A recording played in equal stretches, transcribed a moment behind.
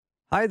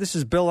Hi, this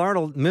is Bill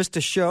Arnold. Missed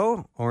a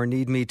show or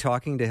need me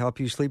talking to help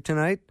you sleep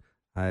tonight?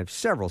 I have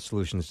several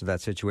solutions to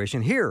that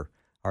situation. Here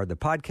are the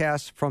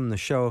podcasts from the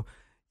show.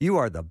 You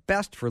are the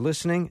best for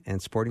listening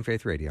and supporting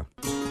Faith Radio.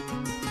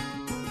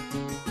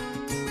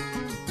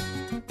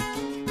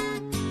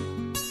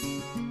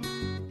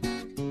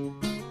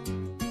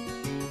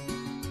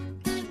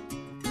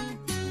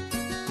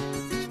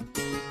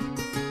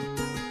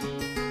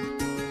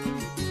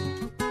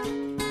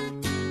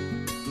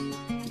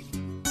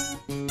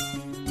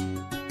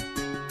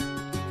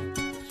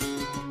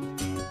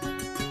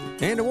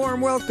 And a warm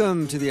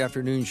welcome to the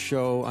afternoon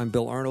show. I'm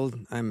Bill Arnold.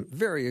 I'm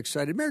very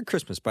excited. Merry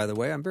Christmas, by the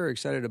way. I'm very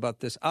excited about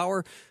this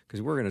hour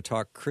because we're going to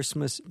talk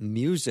Christmas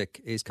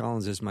music. Ace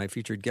Collins is my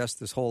featured guest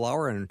this whole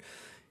hour, and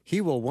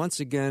he will once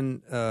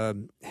again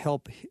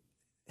help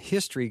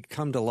history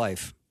come to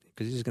life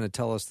because he's going to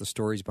tell us the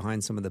stories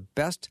behind some of the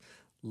best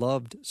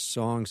loved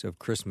songs of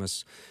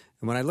Christmas.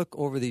 And when I look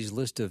over these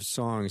list of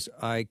songs,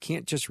 I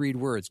can't just read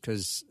words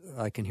because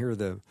I can hear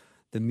the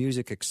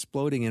music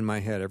exploding in my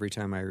head every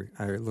time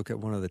I look at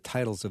one of the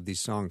titles of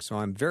these songs. So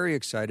I'm very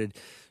excited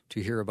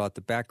to hear about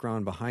the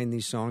background behind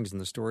these songs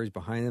and the stories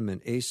behind them.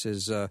 And Ace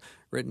has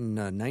written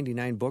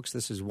 99 books.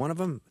 This is one of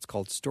them. It's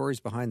called Stories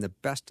Behind the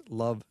Best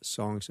Love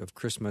Songs of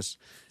Christmas.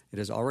 It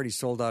has already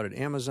sold out at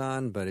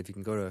Amazon, but if you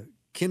can go to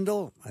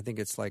Kindle, I think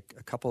it's like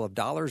a couple of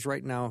dollars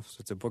right now. So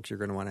it's a book you're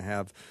going to want to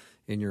have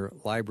in your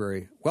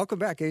library. Welcome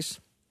back, Ace.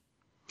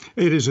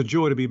 It is a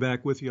joy to be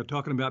back with you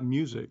talking about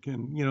music.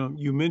 And, you know,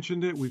 you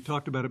mentioned it. We've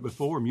talked about it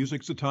before.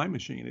 Music's a time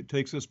machine. It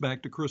takes us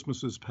back to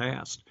Christmases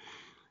past.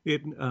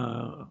 It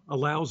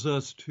allows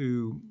us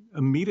to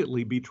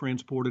immediately be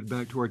transported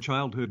back to our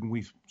childhood, and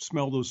we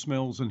smell those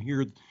smells and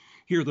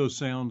hear those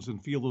sounds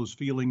and feel those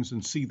feelings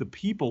and see the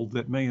people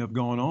that may have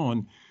gone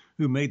on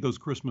who made those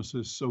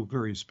Christmases so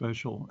very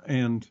special.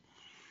 And,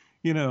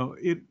 you know,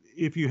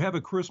 if you have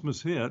a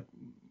Christmas hit,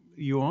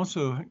 you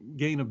also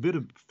gain a bit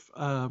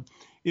of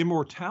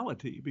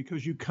immortality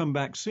because you come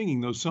back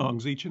singing those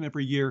songs each and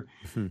every year.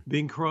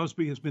 Bing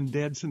Crosby has been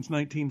dead since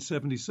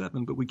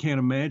 1977, but we can't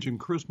imagine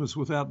Christmas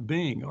without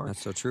Bing.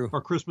 That's so true. Or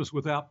Christmas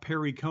without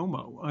Perry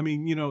Como. I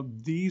mean, you know,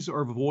 these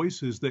are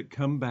voices that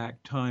come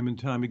back time and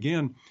time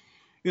again.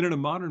 And in a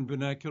modern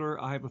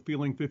vernacular, I have a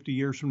feeling 50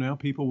 years from now,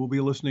 people will be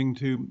listening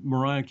to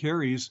Mariah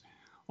Carey's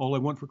All I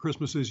Want for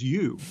Christmas Is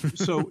You.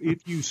 So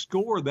if you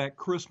score that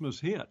Christmas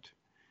hit,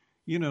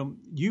 you know,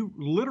 you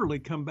literally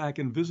come back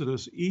and visit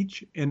us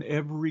each and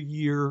every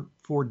year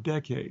for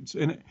decades.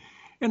 And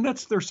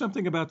there's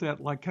something about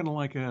that, like kind of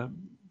like a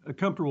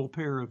comfortable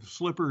pair of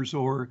slippers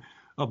or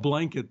a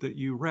blanket that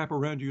you wrap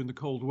around you in the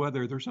cold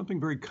weather. There's something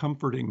very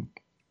comforting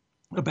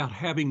about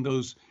having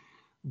those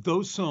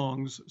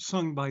songs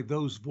sung by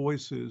those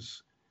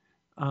voices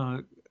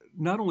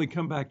not only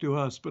come back to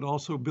us, but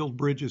also build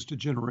bridges to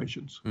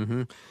generations.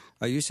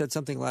 Mm-hmm. You said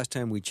something last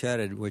time we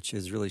chatted, which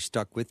has really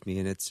stuck with me,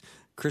 and it's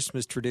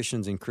Christmas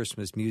traditions and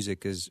Christmas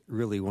music is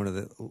really one of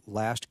the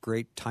last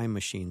great time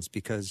machines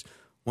because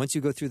once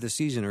you go through the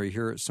season or you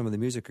hear some of the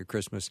music at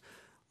Christmas,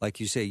 like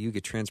you say, you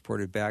get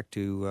transported back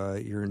to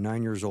you're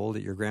 9 years old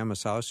at your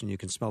grandma's house and you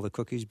can smell the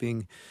cookies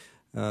being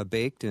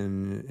baked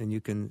and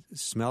you can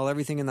smell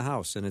everything in the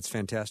house, and it's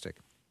fantastic.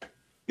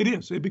 It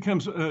is. It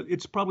becomes,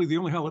 it's probably the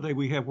only holiday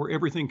we have where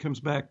everything comes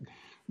back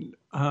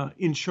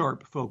in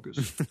sharp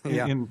focus.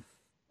 Yeah.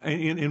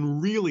 In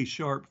really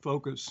sharp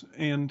focus.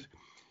 And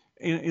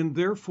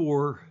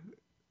therefore,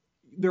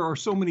 there are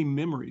so many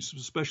memories,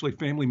 especially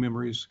family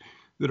memories,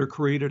 that are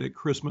created at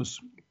Christmas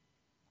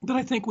that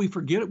I think we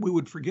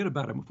would forget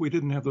about them if we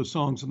didn't have those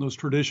songs and those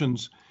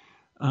traditions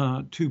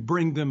to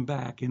bring them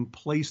back and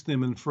place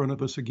them in front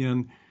of us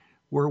again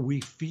where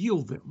we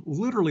feel them.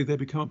 Literally, they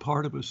become a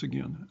part of us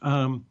again.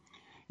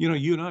 You know,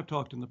 you and I have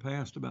talked in the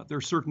past about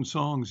there's certain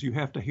songs you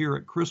have to hear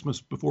at Christmas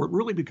before it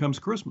really becomes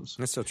Christmas.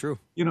 That's so true.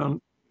 You know,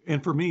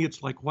 and for me,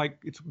 it's like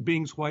it's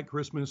Bing's White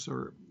Christmas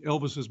or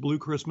Elvis's Blue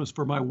Christmas.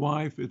 For my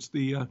wife, it's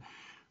the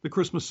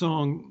Christmas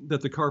song that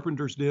the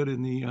Carpenters did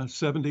in the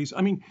 70s.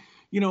 I mean,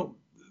 you know,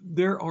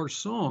 there are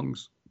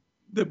songs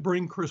that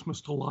bring Christmas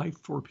to life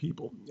for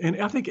people.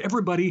 And I think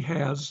everybody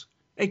has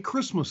a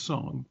Christmas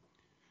song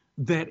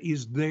that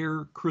is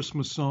their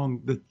Christmas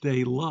song that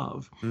they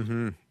love.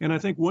 Mm-hmm. And I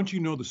think once you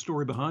know the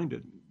story behind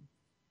it,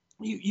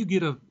 you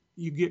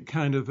get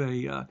kind of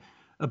a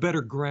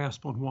better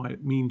grasp on why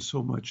it means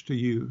so much to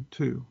you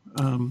too.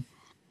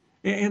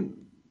 And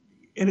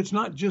it's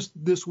not just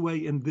this way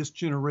in this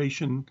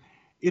generation.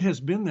 It has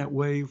been that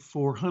way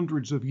for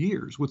hundreds of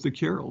years with the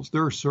carols.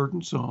 There are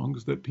certain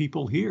songs that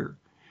people hear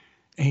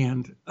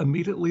and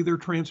immediately they're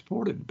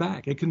transported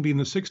back. It can be in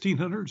the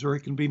 1600s or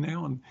it can be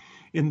now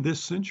in this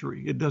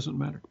century. It doesn't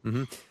matter.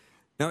 Mm-hmm.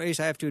 Now,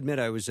 Ace, I have to admit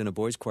I was in a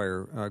boys'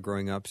 choir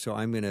growing up, so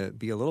I'm going to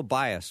be a little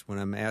biased when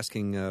I'm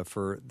asking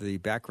for the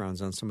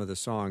backgrounds on some of the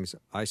songs.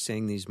 I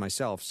sang these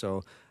myself,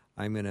 so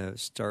I'm going to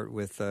start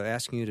with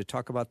asking you to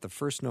talk about the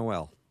First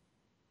Noel.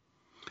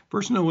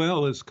 First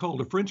Noel is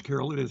called a French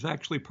carol. It is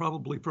actually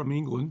probably from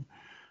England.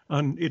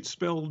 It's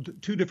spelled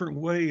two different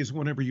ways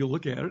whenever you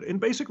look at it. And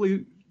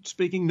basically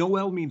speaking,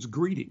 Noel means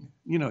greeting,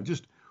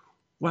 just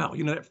wow,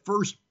 that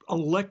first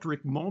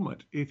electric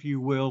moment, if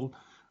you will,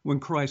 when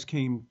Christ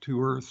came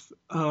to earth.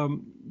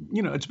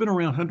 It's been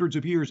around hundreds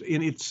of years,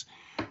 and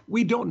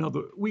we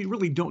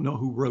really don't know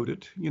who wrote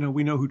it.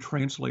 We know who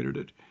translated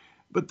it.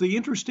 But the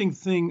interesting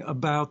thing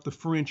about the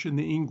French and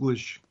the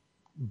English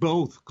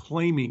both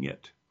claiming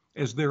it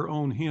as their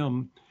own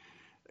hymn,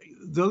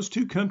 those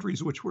two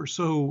countries, which were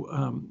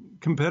so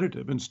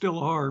competitive and still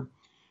are,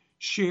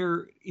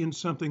 share in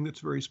something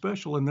that's very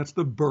special, and that's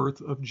the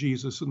birth of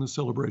Jesus and the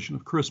celebration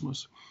of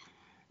Christmas.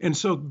 And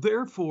so,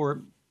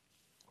 therefore,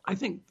 I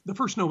think the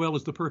first Noel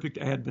is the perfect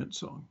Advent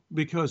song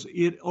because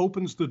it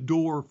opens the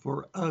door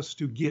for us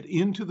to get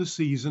into the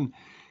season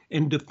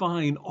and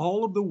define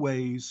all of the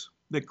ways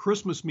that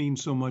Christmas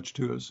means so much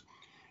to us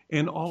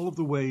and all of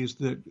the ways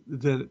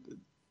that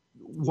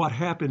what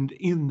happened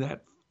in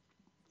that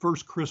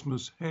first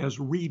Christmas has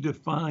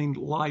redefined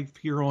life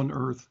here on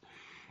earth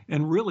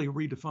and really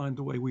redefined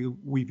the way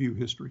we view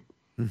history.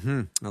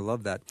 Mm-hmm. I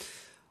love that.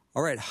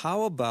 All right.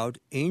 How about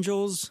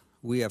Angels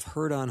We Have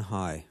Heard on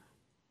High?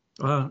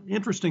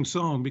 Interesting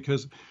song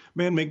because,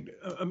 man,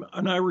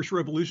 an Irish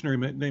revolutionary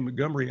named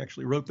Montgomery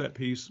actually wrote that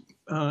piece,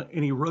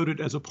 and he wrote it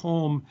as a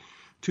poem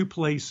to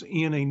place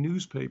in a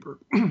newspaper.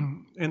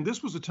 And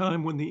this was a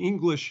time when the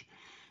English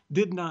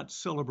did not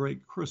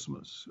celebrate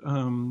Christmas.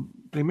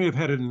 They may have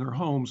had it in their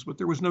homes, but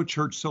there was no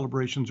church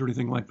celebrations or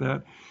anything like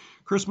that.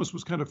 Christmas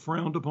was kind of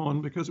frowned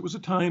upon because it was a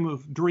time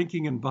of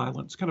drinking and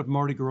violence, kind of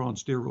Mardi Gras on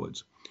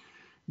steroids.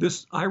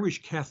 This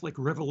Irish Catholic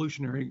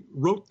revolutionary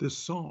wrote this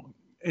song,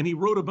 and he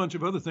wrote a bunch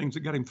of other things that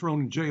got him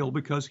thrown in jail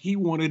because he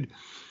wanted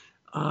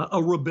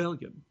a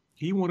rebellion.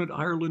 He wanted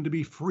Ireland to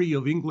be free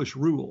of English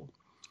rule.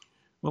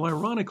 Well,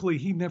 ironically,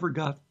 he never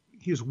got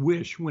his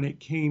wish when it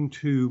came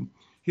to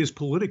his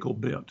political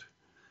bent.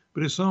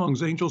 But his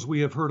songs, Angels We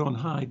Have Heard on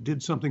High,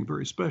 did something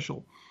very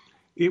special.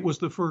 It was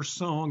the first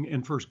song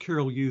and first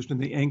carol used in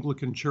the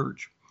Anglican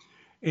Church.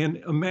 And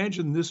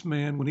imagine this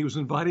man, when he was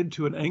invited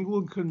to an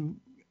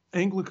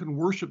Anglican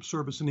worship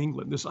service in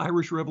England, this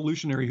Irish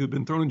revolutionary who'd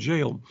been thrown in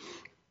jail,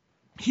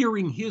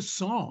 hearing his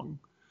song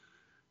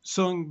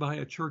sung by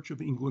a Church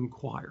of England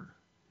choir.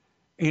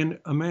 And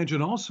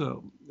imagine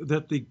also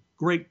that the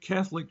great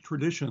Catholic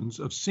traditions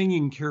of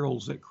singing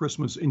carols at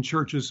Christmas in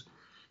churches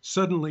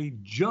suddenly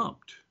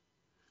jumped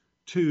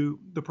to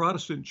the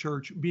Protestant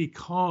church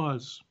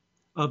because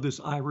of this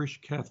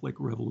Irish Catholic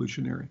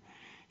revolutionary.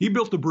 He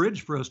built a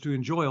bridge for us to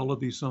enjoy all of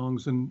these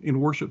songs in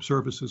worship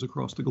services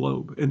across the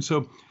globe. And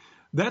so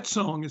that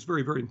song is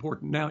very, very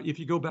important. Now, if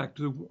you go back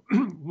to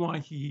why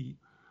he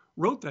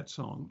wrote that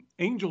song,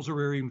 angels are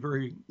very,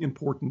 very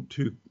important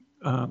to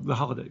the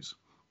holidays.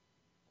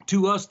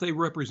 To us, they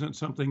represent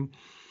something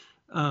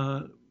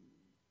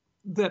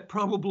that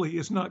probably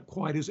is not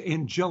quite as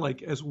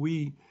angelic as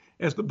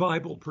the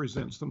Bible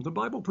presents them. The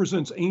Bible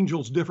presents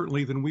angels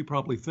differently than we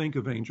probably think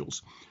of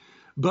angels.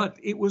 But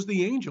it was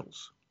the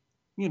angels,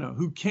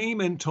 who came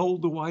and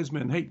told the wise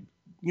men, hey,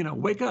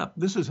 wake up,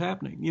 this is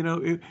happening.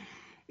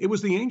 It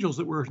was the angels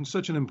that were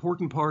such an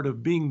important part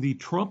of being the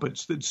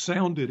trumpets that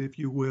sounded, if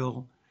you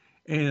will,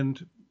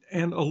 and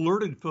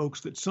alerted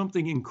folks that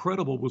something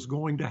incredible was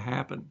going to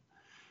happen.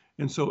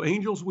 And so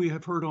angels we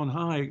have heard on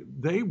high,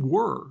 they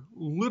were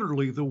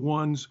literally the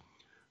ones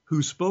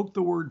who spoke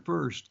the word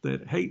first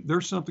that, hey,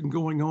 there's something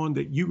going on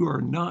that you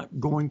are not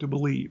going to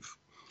believe.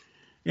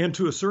 And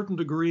to a certain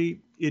degree,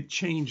 it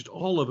changed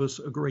all of us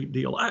a great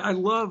deal. I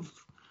love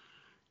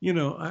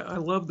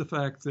the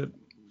fact that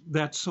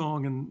that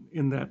song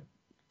in that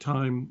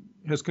time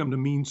has come to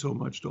mean so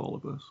much to all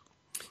of us.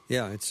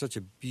 Yeah, it's such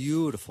a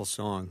beautiful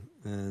song,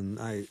 and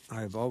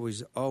I've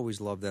always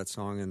loved that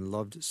song and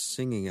loved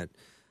singing it.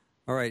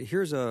 All right,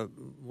 here's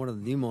one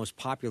of the most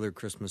popular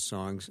Christmas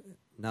songs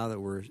now that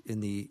we're in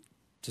the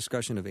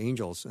discussion of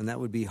angels, and that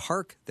would be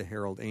Hark the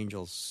Herald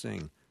Angels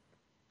Sing.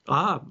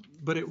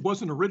 But it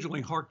wasn't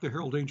originally Hark the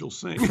Herald Angels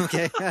Sing.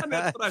 Okay.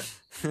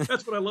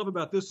 That's what I love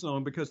about this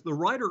song, because the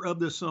writer of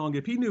this song,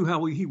 if he knew how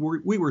we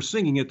were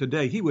singing it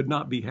today, he would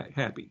not be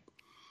happy.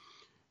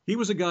 He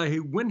was a guy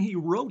who, when he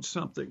wrote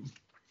something,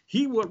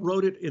 he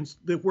wrote it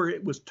where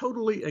it was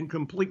totally and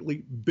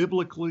completely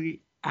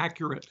biblically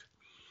accurate.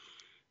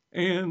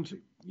 And,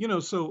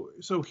 so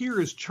here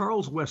is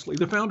Charles Wesley,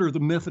 the founder of the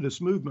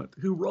Methodist movement,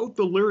 who wrote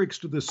the lyrics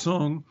to this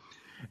song.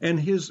 And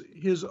his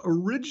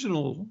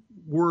original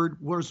word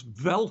was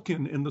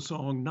Velkin in the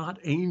song, not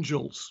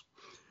angels.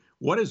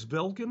 What is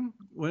Velkin?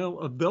 Well,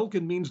 a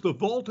Velkin means the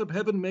vault of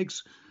heaven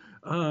makes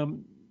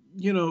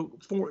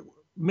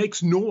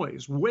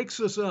noise, wakes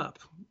us up.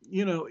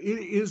 It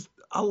is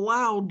a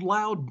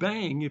loud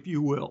bang, if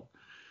you will.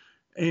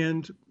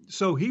 And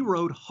so he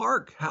wrote,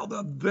 hark how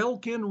the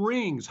Velkin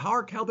rings,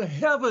 hark how the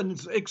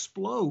heavens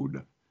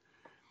explode.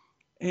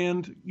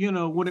 And,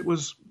 when it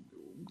was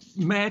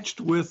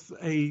matched with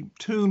a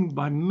tune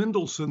by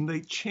Mendelssohn,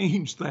 they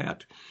changed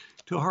that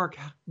to Hark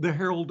the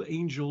Herald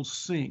Angels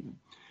Sing.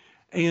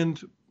 And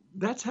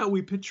that's how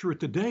we picture it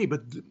today.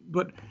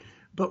 But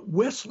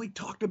Wesley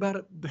talked about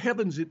it, the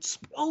heavens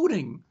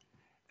exploding,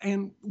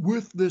 and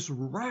with this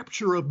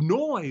rapture of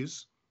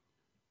noise,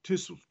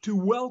 to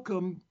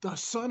welcome the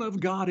Son of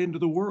God into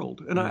the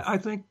world. And I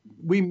think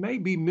we may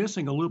be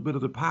missing a little bit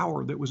of the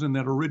power that was in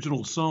that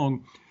original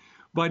song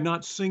by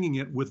not singing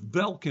it with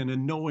Velkin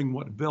and knowing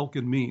what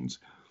Velkin means.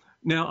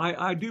 Now,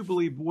 I do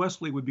believe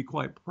Wesley would be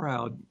quite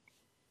proud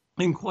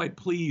and quite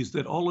pleased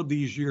that all of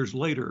these years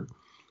later,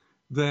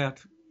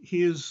 that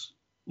his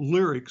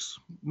lyrics,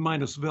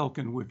 minus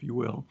Velkin, if you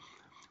will,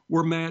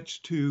 were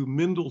matched to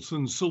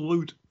Mendelssohn's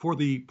Salute for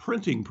the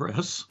printing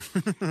press.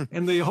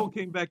 And they all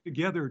came back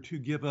together to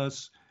give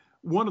us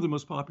one of the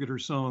most popular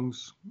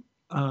songs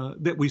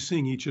that we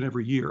sing each and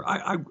every year.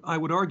 I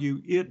would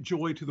argue it,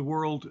 Joy to the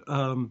World,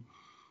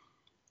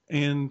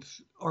 and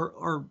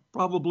are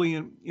probably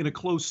in a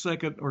close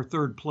second or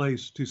third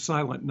place to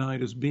Silent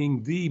Night as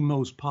being the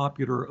most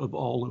popular of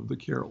all of the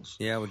carols.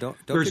 Yeah, well,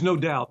 There's no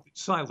doubt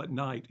Silent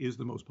Night is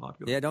the most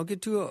popular. Yeah, don't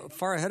get too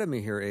far ahead of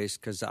me here, Ace,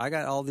 because I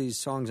got all these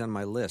songs on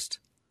my list.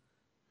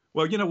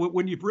 Well,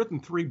 when you've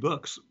written 3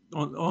 books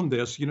on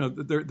this,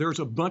 there's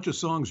a bunch of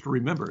songs to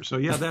remember. So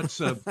yeah,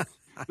 that's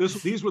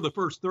these were the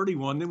first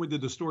 31. Then we did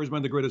the stories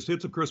behind the greatest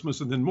hits of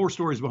Christmas, and then more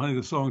stories behind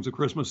the songs of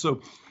Christmas.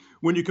 So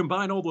when you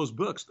combine all those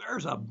books,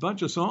 there's a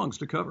bunch of songs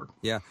to cover.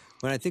 Yeah.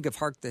 When I think of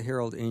Hark the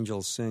Herald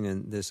Angels Sing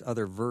and this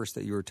other verse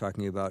that you were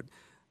talking about,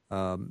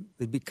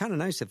 it'd be kind of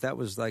nice if that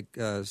was like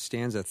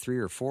stanza 3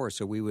 or 4,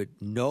 so we would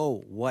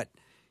know what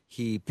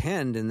he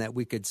penned and that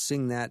we could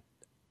sing that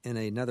in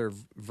another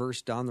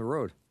verse down the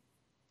road.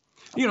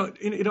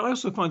 I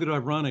also find it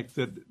ironic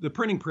that the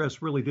printing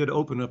press really did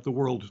open up the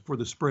world for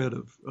the spread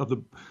of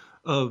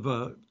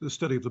the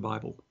study of the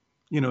Bible.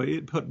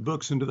 It put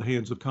books into the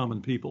hands of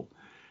common people.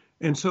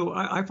 And so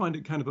I find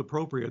it kind of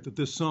appropriate that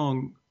this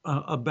song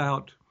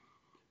about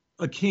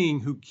a king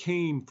who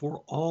came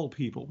for all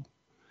people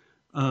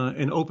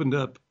and opened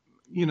up,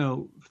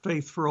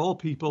 faith for all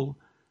people,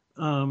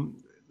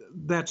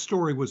 that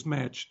story was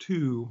matched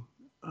to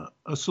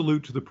a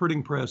salute to the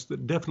printing press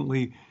that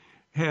definitely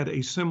had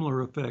a similar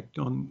effect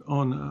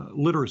on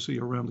literacy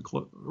around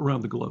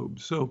the globe.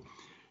 So,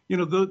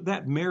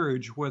 that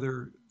marriage,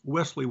 whether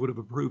Wesley would have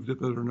approved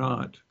of it or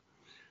not,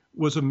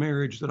 was a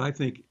marriage that I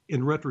think,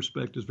 in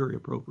retrospect, is very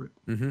appropriate.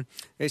 Mm-hmm.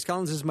 Ace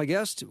Collins is my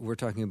guest. We're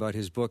talking about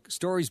his book,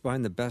 Stories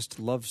Behind the Best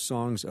Love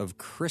Songs of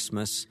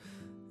Christmas.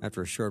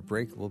 After a short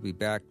break, we'll be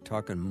back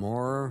talking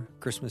more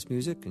Christmas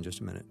music in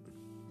just a minute.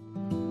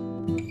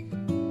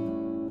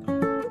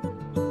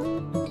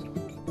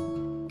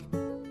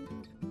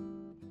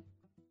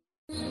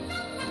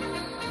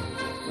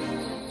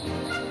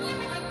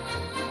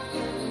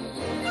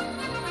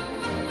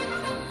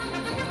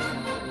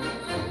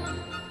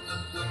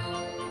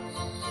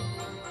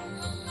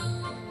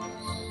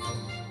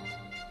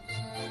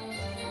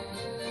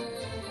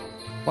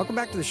 Welcome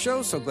back to the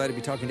show. So glad to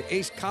be talking to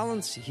Ace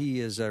Collins. He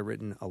has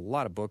written a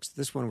lot of books.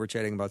 This one we're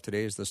chatting about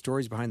today is the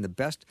stories behind the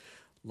best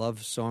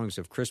love songs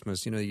of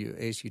Christmas.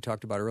 Ace, you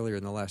talked about earlier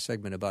in the last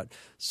segment about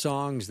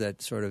songs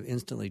that sort of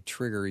instantly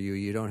trigger you.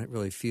 You don't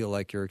really feel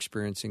like you're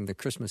experiencing the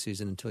Christmas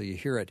season until you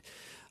hear it.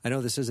 I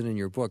know this isn't in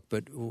your book,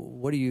 but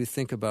what do you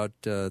think about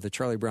the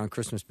Charlie Brown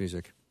Christmas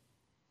music?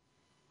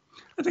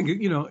 I think,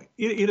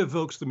 it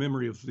evokes the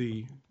memory of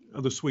the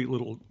sweet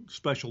little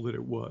special that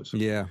it was.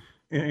 Yeah.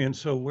 And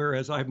so,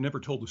 whereas I've never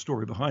told the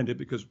story behind it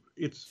because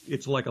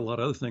it's like a lot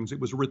of other things, it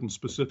was written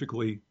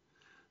specifically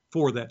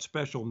for that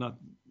special,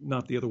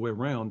 not the other way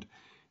around.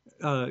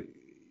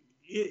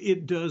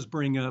 It does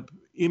bring up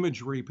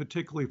imagery,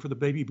 particularly for the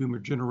baby boomer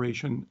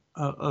generation,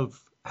 of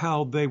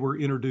how they were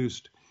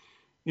introduced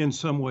in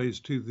some ways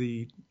to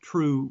the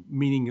true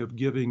meaning of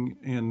giving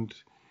and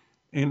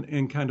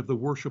kind of the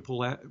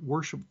worshipful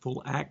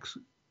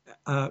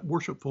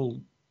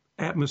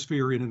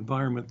atmosphere and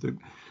environment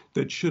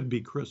that should be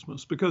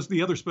Christmas, because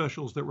the other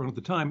specials that run at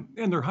the time,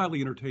 and they're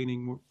highly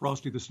entertaining,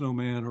 Frosty the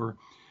Snowman or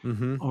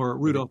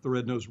Rudolph the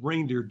Red-Nosed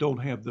Reindeer, don't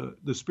have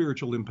the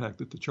spiritual impact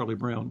that the Charlie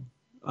Brown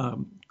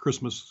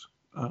Christmas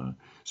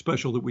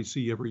special that we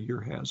see every year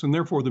has. And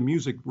therefore, the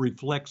music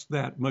reflects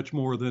that much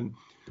more than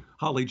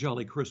Holly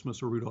Jolly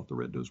Christmas or Rudolph the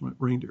Red-Nosed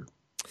Reindeer,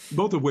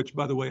 both of which,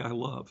 by the way, I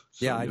love.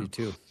 So, yeah, I do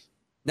too.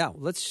 Now,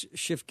 let's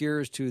shift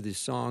gears to the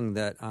song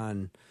that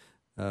on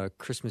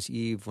Christmas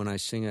Eve, when I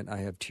sing it, I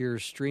have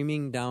tears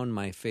streaming down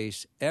my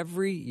face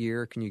every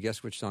year. Can you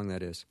guess which song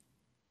that is?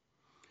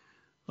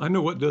 I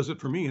know what does it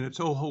for me, and it's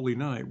Oh Holy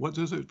Night. What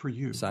does it for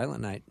you?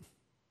 Silent Night.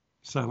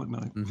 Silent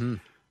Night. Mm-hmm.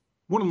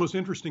 One of the most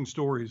interesting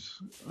stories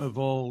of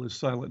all is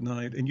Silent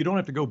Night, and you don't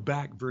have to go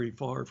back very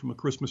far from a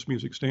Christmas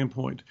music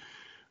standpoint.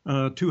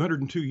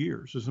 202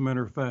 years, as a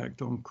matter of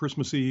fact. On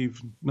Christmas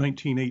Eve,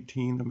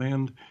 1918, a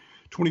man,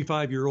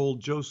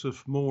 25-year-old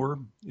Joseph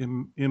Mohr,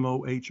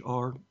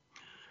 M-O-H-R,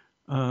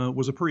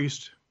 was a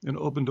priest in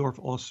Oberndorf,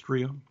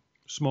 Austria,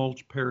 small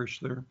parish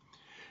there.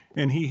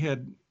 And he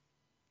had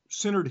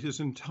centered his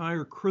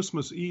entire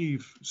Christmas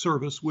Eve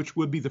service, which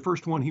would be the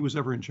first one he was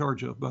ever in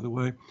charge of, by the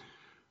way,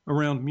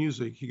 around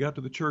music. He got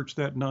to the church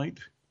that night,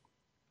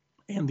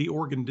 and the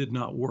organ did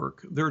not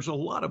work. There's a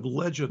lot of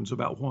legends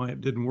about why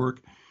it didn't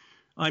work.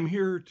 I'm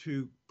here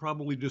to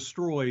probably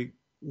destroy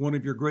one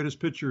of your greatest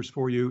pictures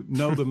for you.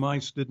 No, the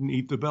mice didn't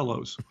eat the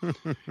bellows.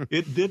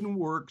 It didn't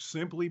work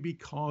simply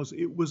because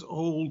it was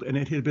old and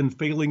it had been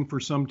failing for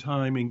some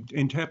time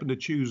and happened to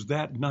choose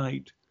that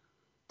night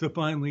to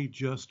finally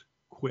just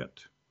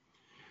quit.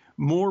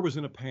 Moore was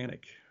in a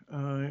panic.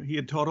 He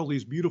had taught all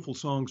these beautiful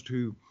songs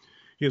to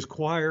his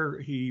choir.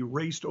 He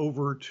raced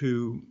over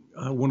to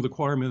one of the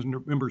choir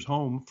members'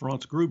 home,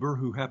 Franz Gruber,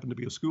 who happened to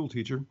be a school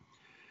teacher.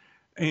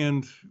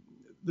 And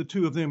the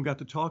two of them got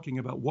to talking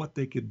about what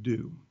they could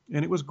do.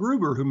 And it was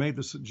Gruber who made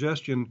the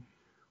suggestion,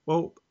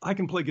 well, I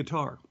can play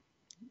guitar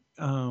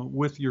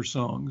with your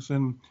songs.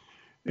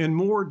 And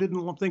Moore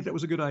didn't think that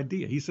was a good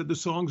idea. He said the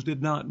songs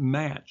did not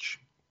match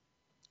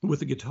with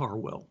the guitar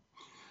well.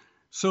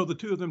 So the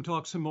two of them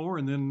talked some more,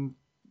 and then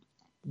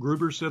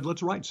Gruber said,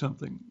 let's write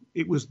something.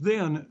 It was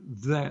then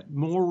that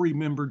Moore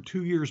remembered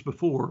 2 years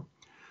before,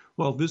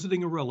 while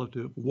visiting a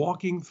relative,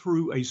 walking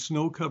through a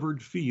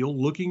snow-covered field,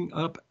 looking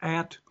up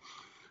at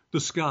the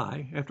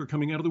sky after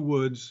coming out of the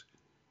woods,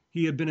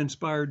 he had been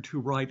inspired to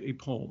write a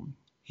poem.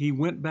 He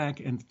went back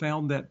and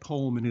found that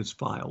poem in his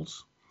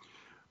files,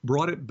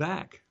 brought it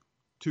back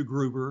to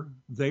Gruber.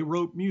 They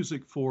wrote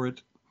music for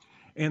it.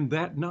 And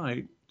that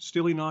night,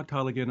 Stille Nacht,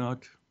 Heilige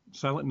Nacht,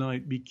 Silent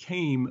Night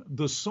became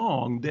the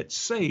song that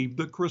saved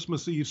the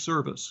Christmas Eve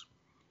service.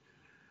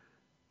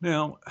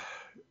 Now,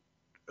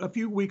 a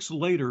few weeks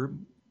later,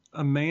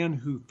 a man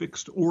who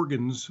fixed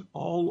organs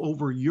all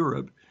over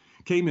Europe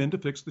came in to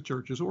fix the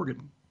church's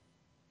organ.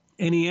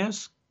 And he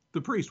asked the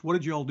priest, what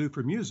did y'all do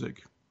for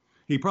music?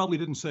 He probably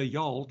didn't say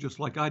y'all, just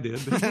like I did,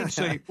 but he did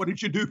say, what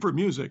did you do for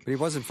music? But he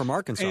wasn't from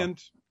Arkansas.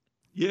 And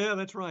yeah,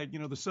 that's right. You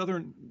know, the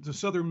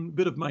southern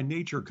bit of my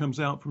nature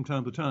comes out from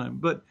time to time.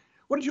 But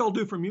what did y'all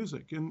do for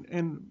music?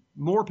 And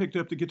Moore picked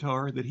up the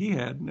guitar that he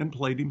had and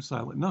played him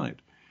Silent Night.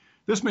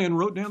 This man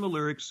wrote down the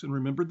lyrics and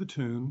remembered the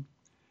tune.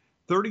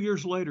 30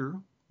 years later,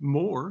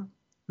 Moore,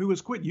 who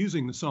has quit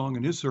using the song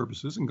in his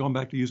services and gone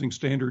back to using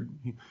standard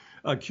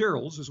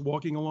carols, is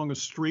walking along a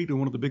street in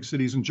one of the big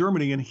cities in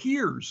Germany and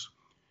hears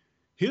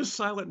his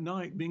Silent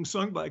Night being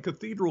sung by a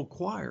cathedral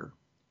choir.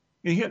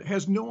 And he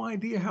has no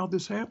idea how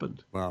this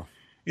happened. Wow.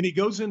 And he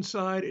goes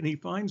inside and he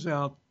finds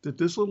out that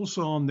this little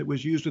song that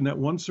was used in that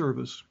one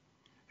service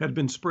had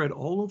been spread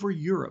all over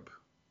Europe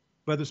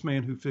by this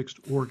man who fixed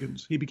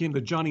organs. He became the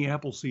Johnny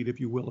Appleseed, if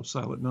you will, of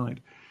Silent Night.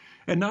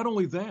 And not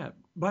only that,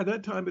 by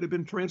that time it had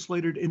been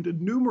translated into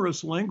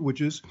numerous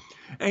languages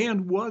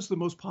and was the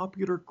most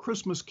popular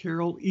Christmas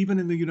carol even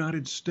in the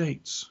United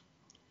States.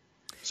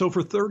 So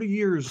for 30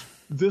 years,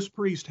 this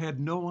priest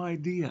had no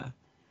idea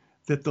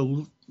that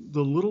the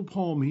little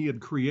poem he had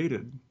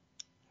created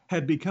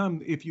had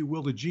become, if you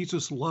will, the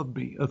Jesus Loved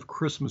Me of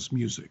Christmas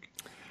music.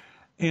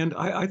 And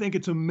I think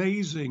it's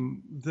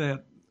amazing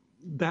that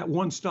that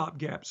one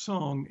stopgap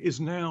song is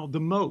now the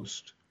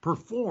most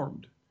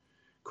performed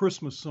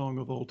Christmas song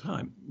of all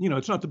time. You know,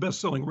 it's not the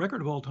best-selling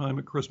record of all time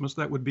at Christmas.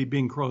 That would be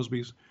Bing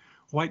Crosby's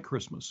White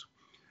Christmas.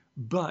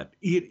 But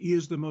it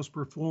is the most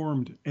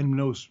performed and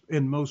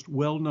most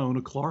well-known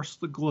across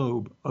the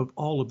globe of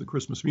all of the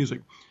Christmas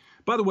music.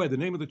 By the way, the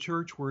name of the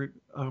church where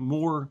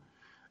Moore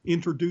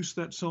introduced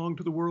that song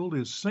to the world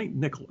is St.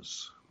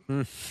 Nicholas.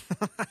 You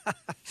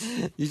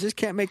just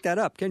can't make that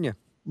up, can you?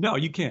 No,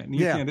 you can't.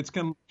 You can't. It's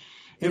kind of,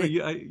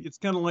 it's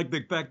kind of like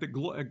the fact that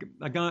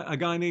a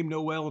guy named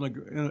Noel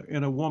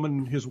and a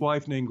woman, his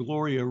wife named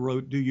Gloria,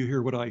 wrote "Do You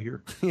Hear What I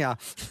Hear?" Yeah,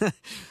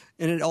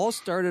 and it all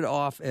started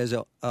off as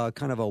a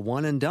kind of a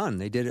one and done.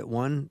 They did it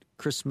one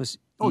Christmas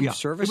Eve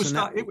service,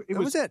 it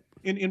was it.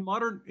 In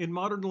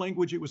modern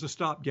language, it was a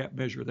stopgap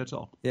measure. That's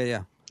all.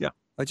 Yeah.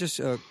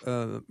 Just a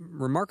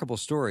remarkable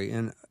story,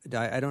 and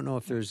I don't know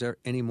if there's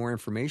any more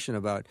information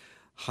about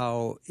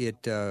how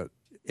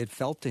it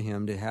felt to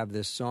him to have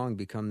this song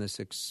become this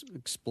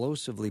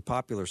explosively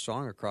popular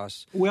song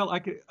across. Well,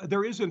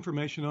 there is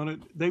information on it.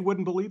 They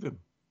wouldn't believe him.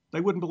 They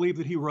wouldn't believe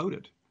that he wrote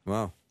it.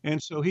 Wow.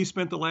 And so he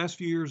spent the last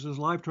few years of his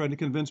life trying to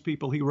convince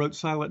people he wrote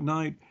Silent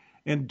Night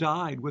and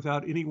died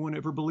without anyone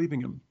ever believing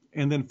him.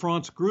 And then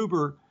Franz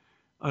Gruber,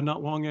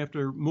 not long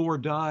after Moore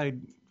died,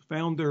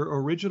 found their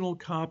original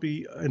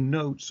copy and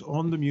notes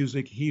on the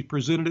music. He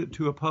presented it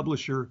to a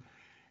publisher,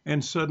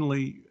 and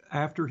suddenly,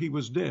 after he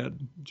was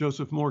dead,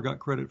 Joseph Moore got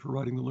credit for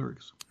writing the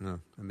lyrics. Oh,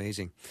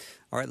 amazing.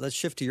 All right, let's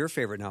shift to your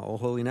favorite now, O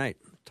Holy Night.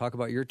 Talk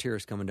about your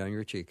tears coming down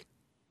your cheek.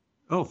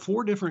 Oh,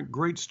 4 different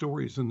great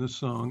stories in this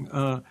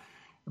song.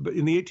 But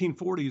in the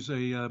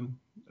 1840s,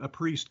 a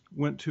priest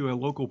went to a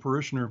local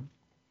parishioner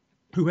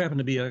who happened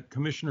to be a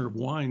commissioner of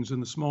wines in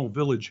the small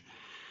village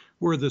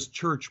where this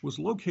church was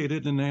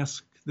located, and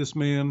asked this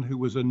man, who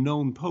was a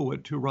known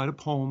poet, to write a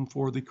poem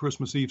for the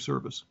Christmas Eve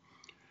service.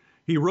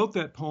 He wrote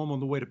that poem on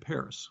the way to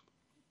Paris.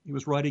 He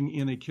was riding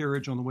in a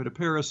carriage on the way to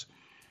Paris.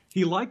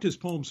 He liked his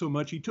poem so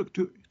much, he took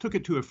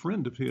it to a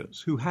friend of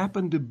his who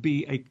happened to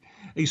be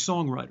a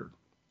songwriter.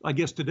 I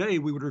guess today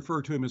we would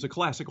refer to him as a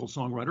classical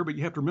songwriter, but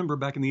you have to remember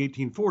back in the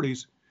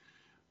 1840s,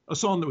 a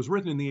song that was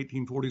written in the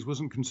 1840s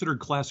wasn't considered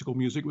classical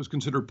music, it was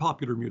considered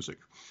popular music.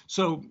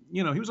 So,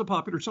 you know, he was a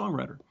popular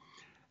songwriter.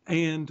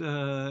 And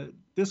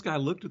this guy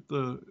looked at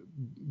the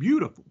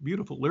beautiful,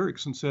 beautiful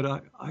lyrics and said,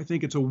 I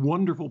think it's a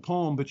wonderful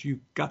poem, but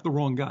you've got the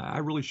wrong guy. I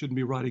really shouldn't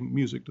be writing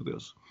music to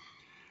this.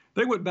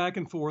 They went back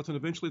and forth, and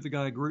eventually the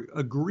guy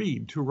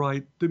agreed to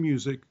write the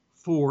music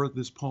for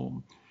this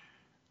poem.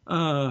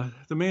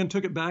 The man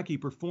took it back. He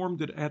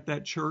performed it at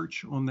that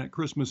church on that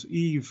Christmas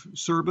Eve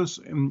service.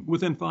 And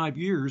within 5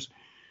 years,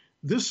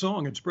 this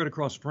song had spread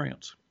across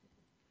France.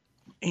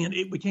 And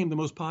it became the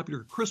most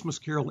popular Christmas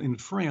carol in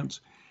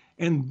France.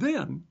 And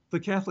then the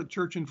Catholic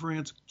Church in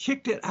France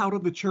kicked it out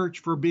of the church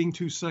for being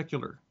too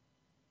secular,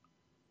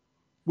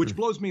 which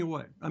blows me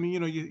away. I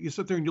mean, you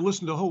sit there and you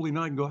listen to Holy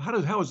Night and go,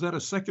 how is that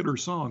a secular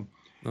song?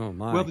 Oh,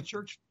 my. Well, the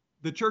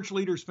church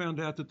leaders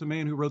found out that the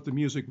man who wrote the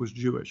music was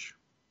Jewish.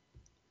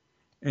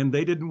 And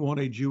they didn't want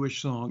a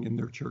Jewish song in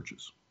their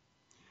churches.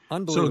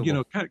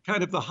 Unbelievable. So,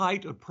 kind of the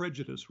height of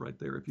prejudice right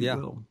there, if you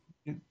will.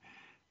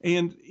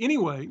 And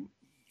anyway,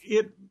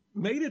 it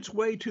made its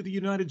way to the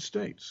United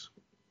States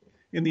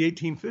in the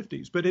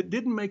 1850s, but it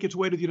didn't make its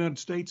way to the United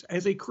States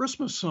as a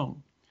Christmas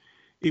song.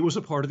 It was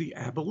a part of the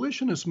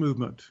abolitionist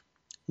movement.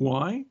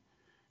 Why?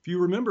 If you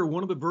remember,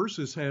 one of the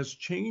verses has,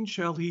 "Chain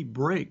shall he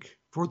break,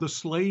 for the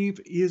slave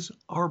is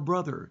our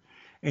brother,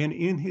 and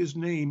in his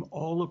name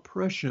all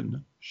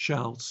oppression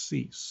shall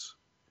cease."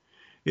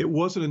 It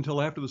wasn't until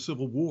after the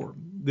Civil War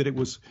that it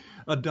was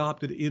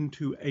adopted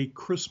into a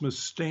Christmas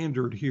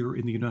standard here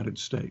in the United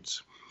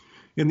States.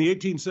 In the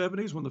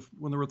 1870s,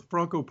 when there was the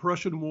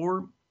Franco-Prussian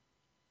War,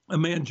 a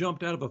man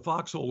jumped out of a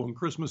foxhole on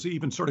Christmas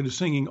Eve and started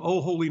singing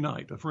 "O Holy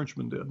Night," a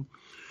Frenchman did.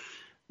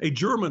 A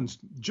German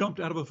jumped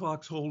out of a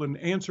foxhole and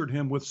answered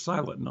him with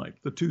 "Silent Night,"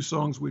 the two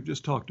songs we've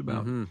just talked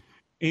about. Mm-hmm.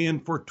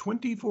 And for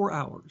 24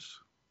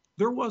 hours,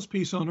 there was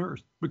peace on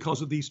earth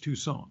because of these two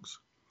songs.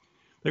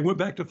 They went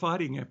back to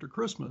fighting after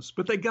Christmas,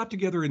 but they got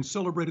together and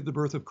celebrated the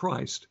birth of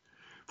Christ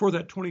for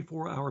that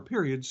 24-hour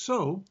period.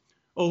 So,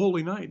 "O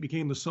Holy Night"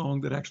 became the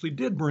song that actually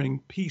did bring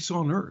peace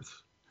on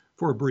earth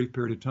for a brief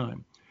period of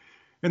time.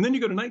 And then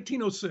you go to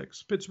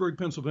 1906, Pittsburgh,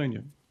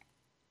 Pennsylvania.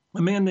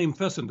 A man named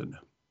Fessenden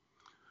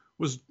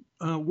was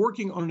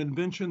working on an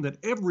invention that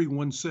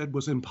everyone said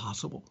was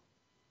impossible.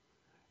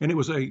 And it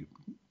was a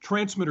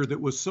transmitter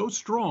that was so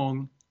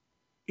strong,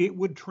 it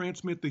would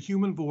transmit the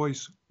human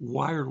voice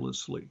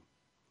wirelessly.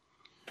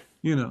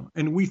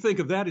 And we think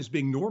of that as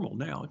being normal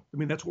now. I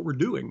mean, that's what we're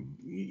doing,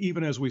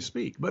 even as we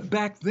speak. But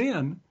back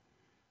then,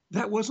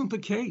 that wasn't the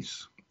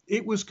case.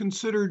 It was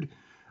considered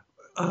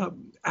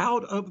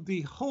out of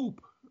the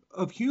hope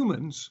of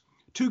humans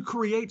to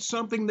create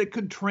something that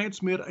could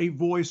transmit a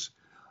voice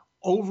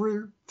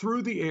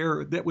through the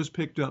air that was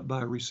picked up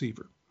by a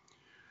receiver.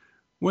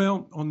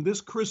 Well, on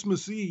this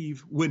Christmas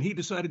Eve, when he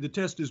decided to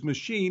test his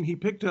machine, he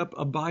picked up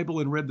a Bible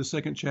and read the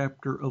second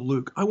chapter of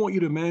Luke. I want you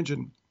to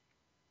imagine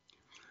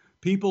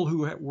people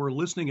who were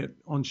listening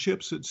on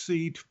ships at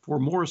sea for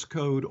Morse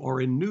code,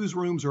 or in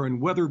newsrooms, or in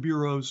weather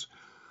bureaus,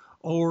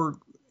 or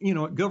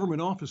at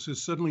government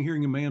offices, suddenly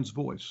hearing a man's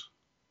voice.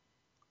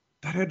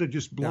 That had to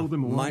just blow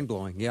them away.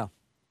 Mind-blowing, yeah.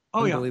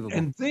 Oh, yeah.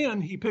 And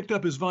then he picked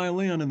up his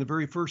violin, and the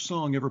very first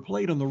song ever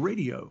played on the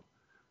radio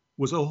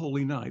was "O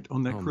Holy Night"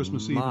 on that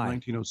Christmas Eve in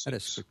 1906. That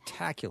is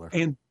spectacular.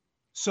 And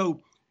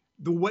so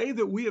the way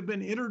that we have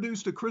been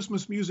introduced to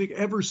Christmas music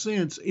ever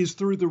since is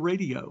through the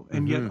radio.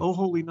 And yet "O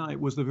Holy Night"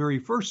 was the very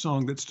first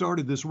song that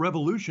started this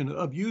revolution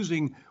of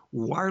using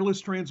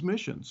wireless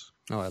transmissions.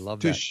 Oh, I love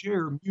to that.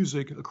 share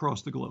music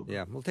across the globe.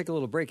 Yeah, we'll take a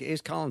little break. Ace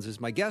Collins is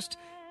my guest.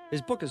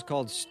 His book is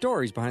called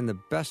Stories Behind the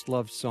Best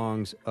Loved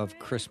Songs of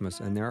Christmas,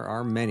 and there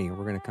are many.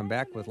 We're going to come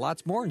back with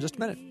lots more in just a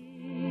minute.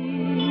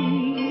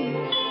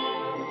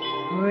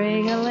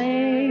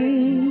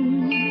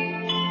 Ring-a-ling,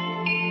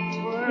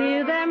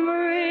 hear them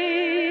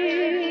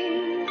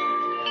ring.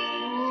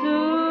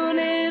 Soon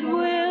it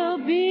will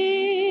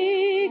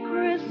be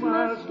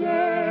Christmas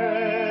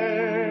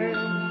Day.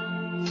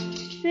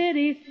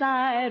 City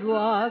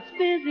sidewalks,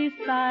 busy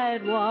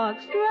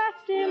sidewalks,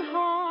 dressed in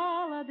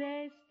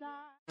holiday style.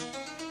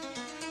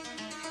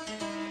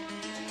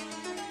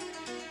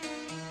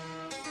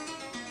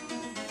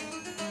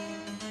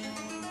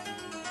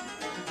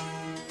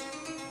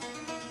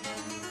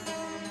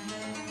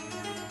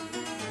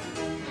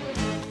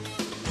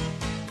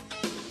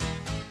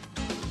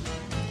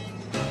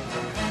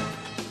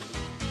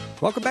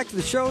 Welcome back to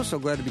the show. So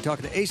glad to be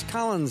talking to Ace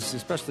Collins,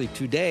 especially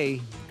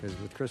today, because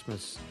with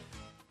Christmas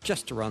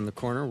just around the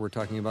corner, we're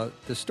talking about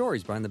the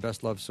stories behind the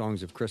best loved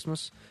songs of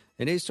Christmas.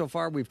 And Ace, so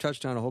far we've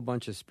touched on a whole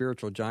bunch of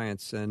spiritual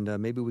giants, and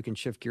maybe we can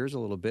shift gears a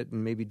little bit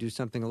and maybe do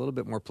something a little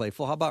bit more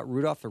playful. How about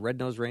Rudolph the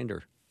Red-Nosed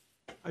Reindeer?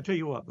 I tell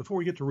you what, before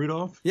we get to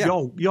Rudolph,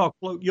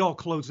 y'all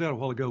closed out a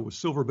while ago with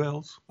Silver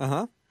Bells.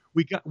 Uh-huh.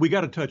 We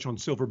got to touch on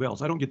Silver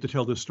Bells. I don't get to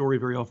tell this story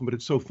very often, but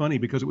it's so funny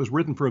because it was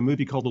written for a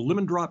movie called The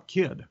Lemon Drop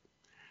Kid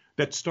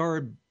that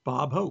starred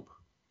Bob Hope.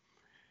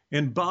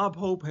 And Bob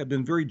Hope had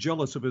been very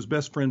jealous of his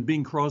best friend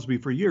Bing Crosby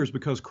for years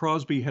because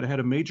Crosby had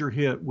had a major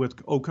hit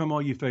with "O Come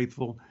All Ye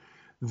Faithful,"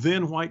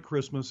 then "White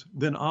Christmas,"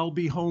 then "I'll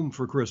Be Home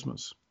for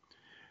Christmas."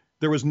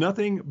 There was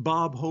nothing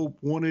Bob Hope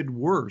wanted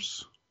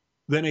worse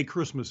than a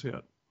Christmas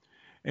hit.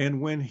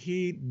 And when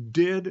he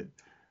did,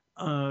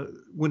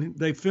 when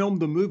they filmed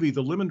the movie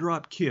The Lemon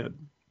Drop Kid,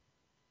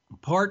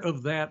 part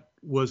of that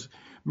was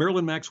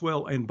Marilyn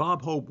Maxwell and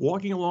Bob Hope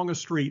walking along a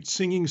street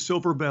singing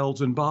Silver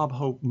Bells, and Bob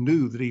Hope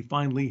knew that he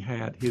finally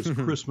had his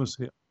Christmas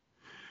hit.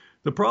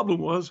 The problem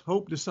was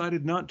Hope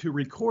decided not to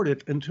record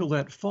it until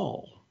that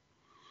fall,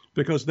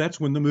 because that's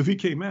when the movie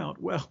came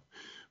out. Well,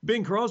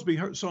 Bing Crosby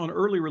saw an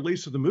early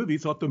release of the movie,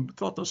 thought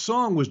the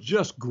song was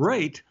just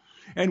great,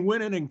 and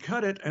went in and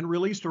cut it and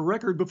released a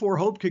record before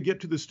Hope could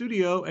get to the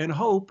studio. And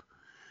Hope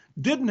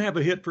didn't have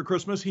a hit for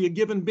Christmas. He had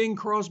given Bing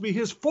Crosby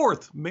his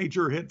fourth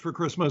major hit for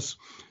Christmas.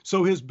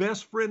 So his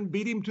best friend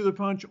beat him to the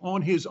punch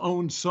on his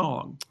own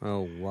song.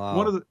 Oh, wow.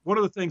 One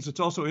of the things that's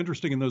also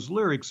interesting in those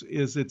lyrics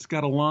is it's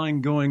got a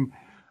line going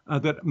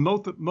that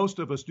most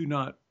of us do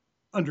not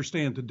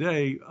understand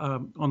today,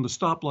 on the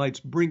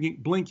stoplights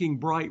blinking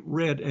bright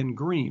red and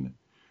green.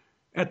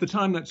 At the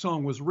time that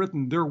song was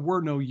written, there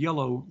were no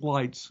yellow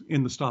lights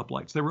in the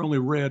stoplights. They were only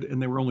red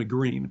and they were only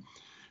green.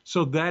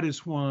 So that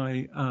is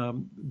why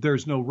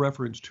there's no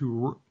reference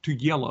to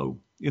yellow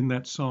in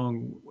that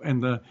song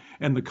and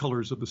the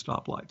colors of the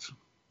stoplights.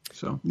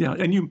 So, yeah.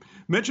 And you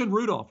mentioned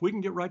Rudolph. We can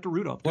get right to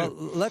Rudolph, too.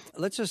 Well,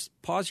 let's just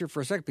pause here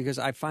for a second, because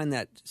I find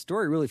that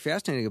story really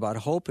fascinating about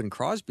Hope and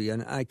Crosby,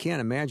 and I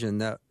can't imagine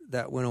that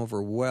went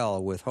over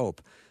well with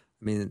Hope.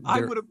 I mean, I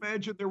would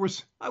imagine there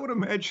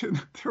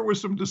was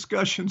some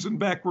discussions in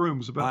back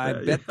rooms about that.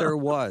 I bet there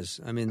was.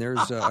 I mean,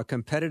 there's a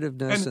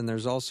competitiveness, and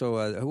there's also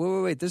a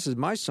wait. This is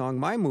my song,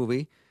 my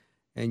movie,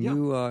 and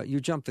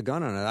you jumped the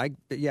gun on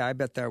it. I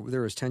bet there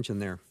was tension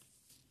there.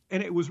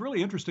 And it was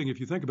really interesting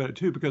if you think about it,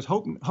 too, because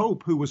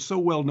Hope, who was so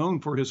well known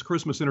for his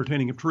Christmas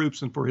entertaining of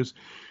troops and for his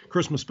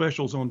Christmas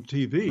specials on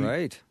TV,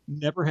 right,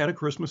 never had a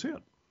Christmas hit.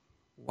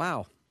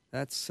 Wow,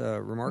 that's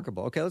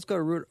remarkable. Okay, let's go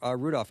to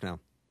Rudolph now.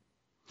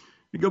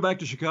 You go back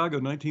to Chicago,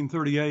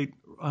 1938,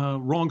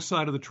 wrong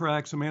side of the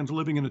tracks. A man's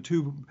living in a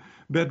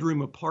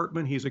 2-bedroom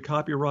apartment. He's a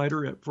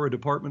copywriter for a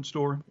department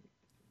store.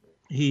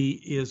 He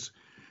is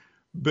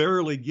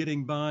barely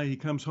getting by. He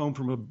comes home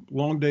from a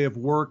long day of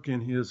work,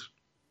 and his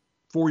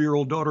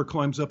 4-year-old daughter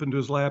climbs up into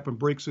his lap and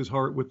breaks his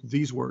heart with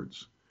these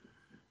words: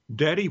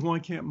 "Daddy, why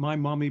can't my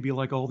mommy be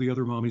like all the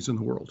other mommies in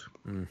the world?"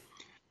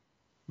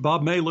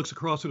 Bob May looks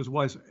across at his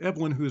wife,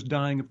 Evelyn, who is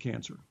dying of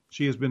cancer.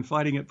 She has been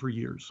fighting it for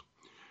years.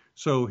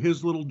 So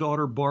his little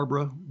daughter,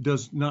 Barbara,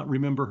 does not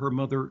remember her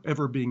mother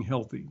ever being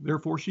healthy.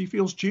 Therefore, she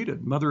feels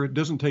cheated. Mother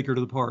doesn't take her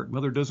to the park.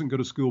 Mother doesn't go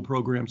to school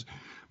programs.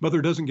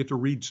 Mother doesn't get to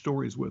read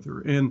stories with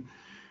her. And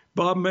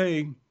Bob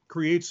May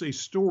creates a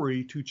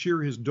story to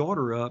cheer his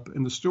daughter up,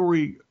 and the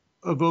story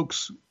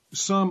evokes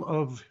some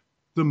of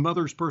the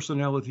mother's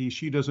personality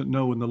she doesn't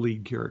know in the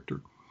lead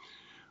character.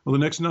 Well, the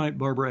next night,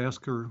 Barbara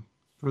asks her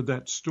for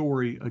that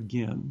story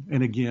again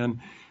and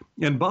again.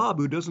 And Bob,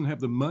 who doesn't have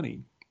the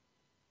money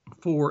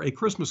for a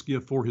Christmas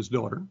gift for his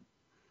daughter,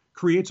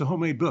 creates a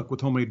homemade book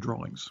with homemade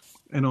drawings.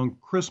 And on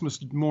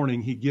Christmas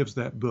morning, he gives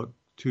that book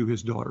to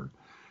his daughter.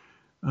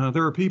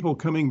 There are people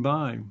coming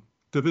by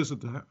to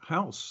visit the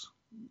house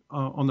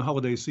on the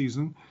holiday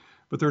season,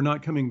 but they're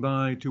not coming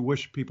by to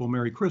wish people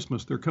Merry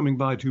Christmas. They're coming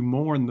by to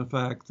mourn the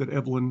fact that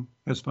Evelyn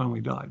has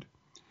finally died.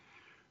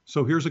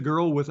 So here's a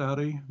girl without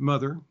a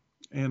mother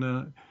and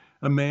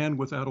a man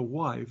without a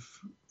wife.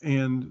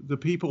 And the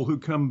people who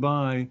come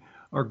by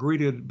are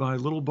greeted by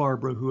little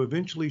Barbara, who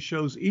eventually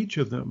shows each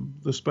of them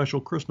the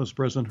special Christmas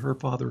present her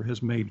father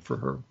has made for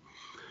her.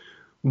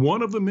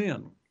 One of the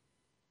men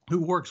who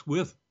works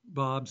with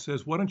Bob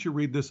says, "Why don't you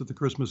read this at the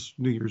Christmas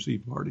New Year's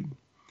Eve party?"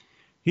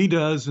 He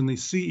does, and the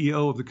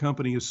CEO of the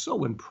company is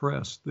so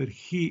impressed that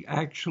he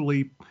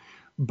actually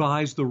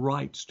buys the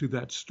rights to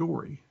that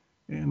story.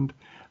 And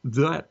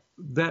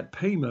that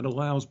payment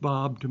allows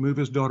Bob to move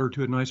his daughter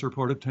to a nicer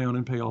part of town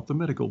and pay off the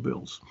medical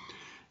bills.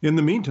 In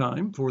the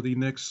meantime, for the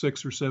next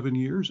 6 or 7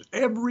 years,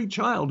 every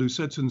child who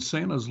sits in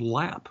Santa's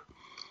lap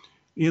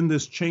in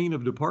this chain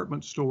of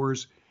department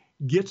stores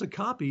gets a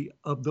copy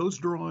of those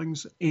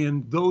drawings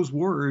and those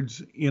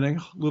words in a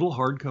little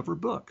hardcover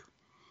book.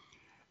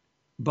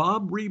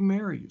 Bob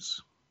remarries.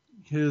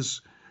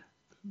 His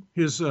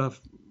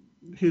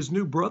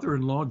new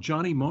brother-in-law,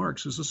 Johnny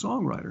Marks, is a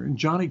songwriter. And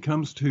Johnny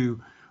comes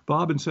to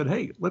Bob and said,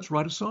 "Hey, let's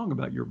write a song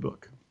about your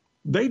book."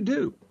 They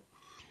do.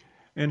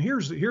 And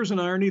here's an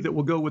irony that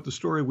will go with the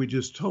story we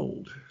just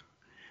told.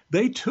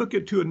 They took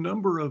it to a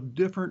number of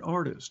different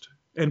artists,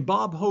 and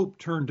Bob Hope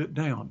turned it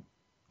down.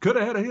 Could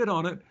have had a hit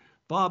on it.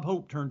 Bob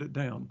Hope turned it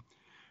down.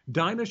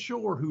 Dinah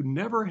Shore, who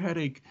never had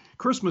a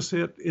Christmas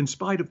hit in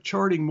spite of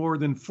charting more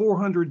than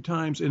 400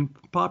 times in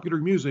popular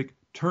music,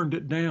 turned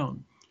it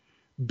down.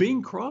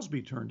 Bing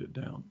Crosby turned it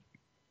down.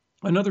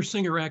 Another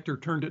singer-actor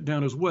turned it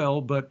down as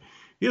well, but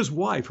his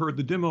wife heard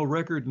the demo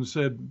record and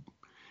said,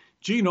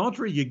 "Gene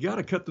Autry, you got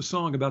to cut the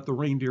song about the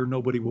reindeer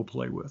nobody will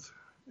play with."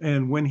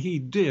 And when he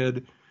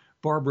did,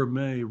 Barbara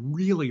May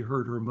really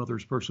heard her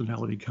mother's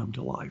personality come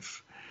to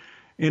life.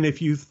 And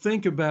if you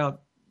think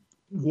about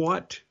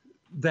what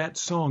that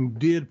song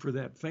did for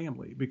that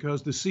family,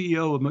 because the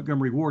CEO of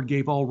Montgomery Ward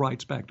gave all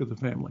rights back to the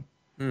family.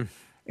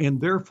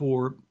 And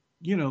therefore,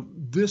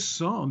 this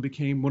song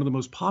became one of the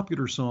most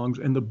popular songs,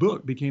 and the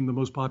book became the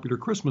most popular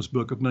Christmas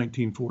book of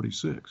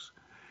 1946.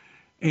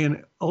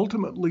 And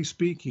ultimately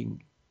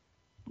speaking,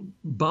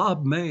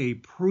 Bob May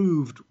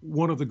proved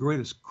one of the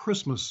greatest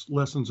Christmas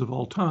lessons of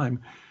all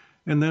time,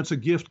 and that's a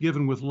gift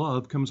given with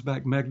love comes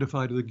back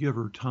magnified to the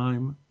giver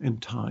time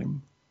and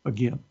time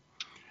again.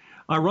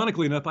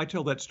 Ironically enough, I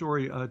tell that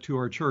story to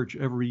our church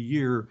every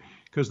year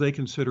because they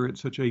consider it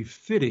such a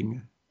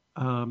fitting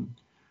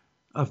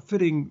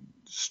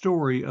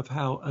story of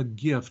how a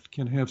gift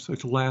can have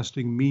such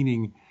lasting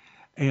meaning,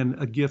 and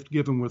a gift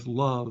given with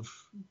love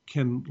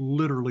can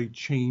literally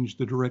change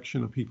the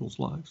direction of people's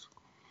lives.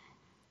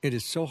 It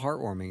is so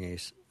heartwarming,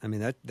 Ace. I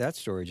mean, that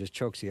story just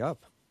chokes you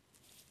up.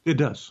 It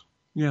does.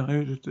 Yeah,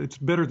 it's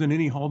better than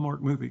any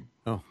Hallmark movie.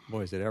 Oh,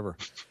 boy, is it ever.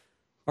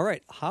 All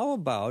right, how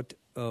about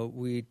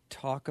we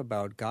talk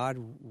about God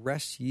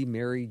Rest Ye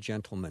Merry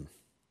Gentlemen?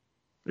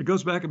 It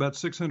goes back about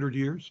 600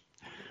 years,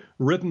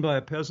 written by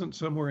a peasant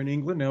somewhere in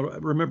England. Now,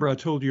 remember I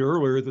told you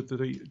earlier that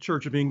the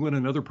Church of England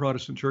and other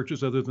Protestant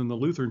churches other than the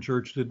Lutheran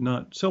Church did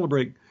not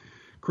celebrate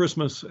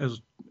Christmas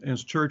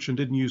as church and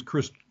didn't use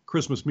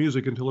Christmas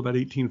music until about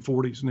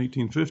 1840s and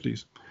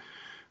 1850s.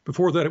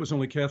 Before that, it was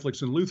only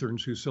Catholics and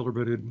Lutherans who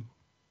celebrated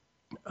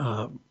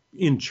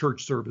in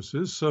church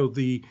services. So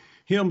the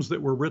hymns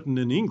that were written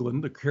in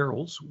England, the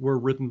carols, were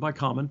written by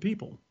common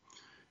people.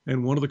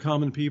 And one of the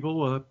common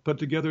people put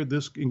together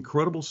this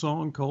incredible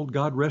song called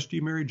God Rest Ye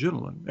Merry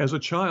Gentlemen. As a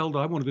child,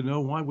 I wanted to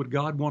know, why would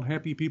God want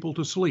happy people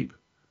to sleep?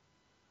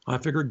 I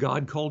figured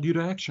God called you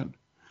to action.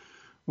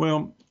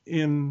 Well,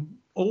 in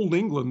Old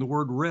England, the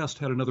word rest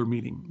had another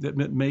meaning that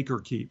meant make or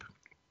keep.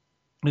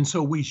 And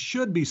so we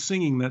should be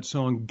singing that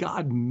song,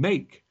 God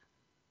make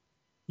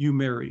you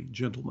merry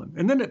gentlemen.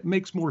 And then it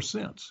makes more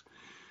sense.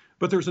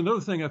 But there's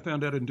another thing I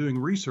found out in doing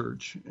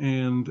research,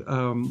 and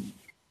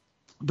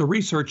the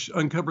research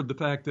uncovered the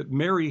fact that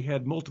merry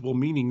had multiple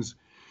meanings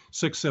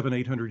 600, 700,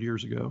 800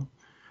 years ago.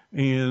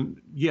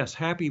 And yes,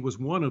 happy was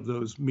one of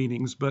those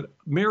meanings, but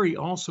merry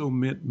also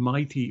meant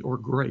mighty or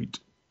great.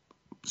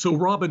 So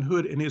Robin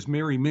Hood and his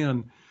merry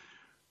men,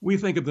 we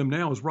think of them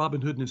now as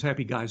Robin Hood and his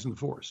happy guys in the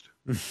forest.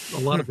 A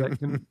lot of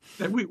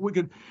that we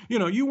could,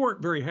 you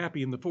weren't very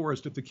happy in the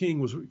forest if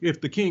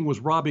the king was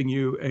robbing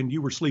you and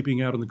you were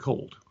sleeping out in the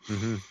cold.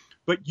 Mm-hmm.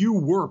 But you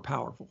were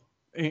powerful.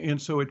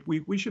 And so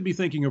we should be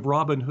thinking of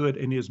Robin Hood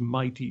and his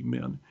mighty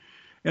men.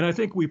 And I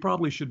think we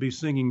probably should be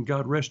singing,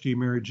 God rest ye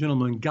merry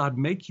gentlemen, God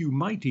make you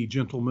mighty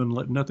gentlemen,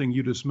 let nothing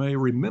you dismay.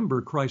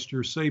 Remember Christ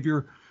your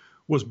Savior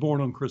was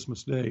born on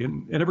Christmas Day.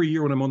 And every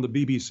year when I'm on the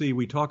BBC,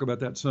 we talk about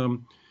that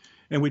some.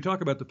 And we talk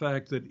about the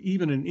fact that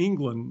even in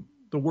England,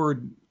 the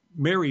word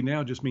merry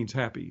now just means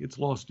happy. It's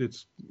lost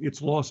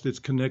its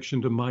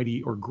connection to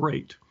mighty or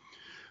great.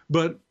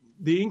 But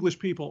the English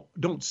people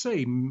don't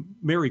say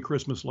Merry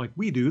Christmas like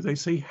we do. They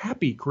say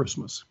Happy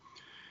Christmas.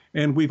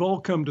 And we've all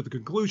come to the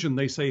conclusion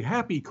they say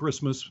Happy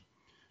Christmas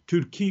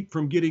to keep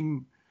from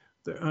getting,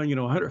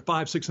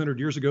 500, 600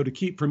 years ago, to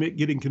keep from it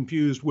getting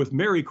confused with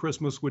Merry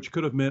Christmas, which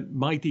could have meant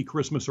Mighty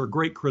Christmas or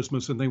Great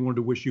Christmas, and they wanted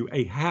to wish you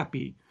a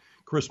happy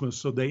Christmas.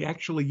 So they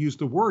actually used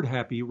the word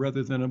happy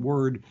rather than a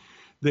word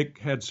that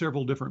had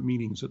several different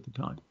meanings at the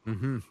time.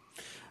 Mm-hmm.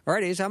 All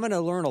right, Ace, I'm going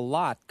to learn a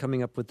lot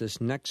coming up with this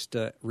next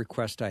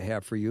request I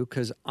have for you,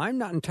 because I'm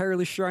not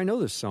entirely sure I know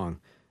this song.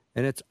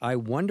 And it's I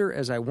Wonder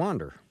as I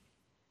Wander.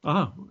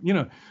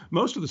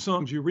 Most of the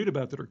songs you read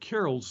about that are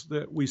carols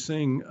that we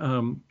sing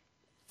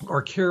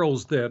are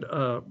carols that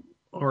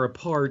are a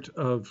part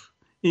of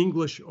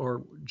English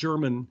or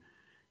German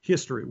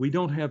history. We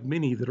don't have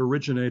many that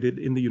originated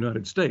in the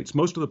United States.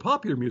 Most of the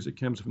popular music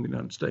comes from the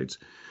United States,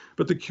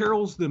 but the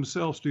carols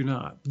themselves do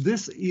not.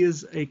 This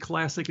is a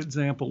classic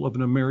example of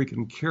an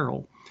American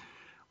carol.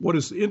 What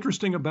is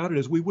interesting about it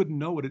is we wouldn't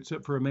know it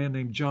except for a man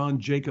named John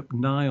Jacob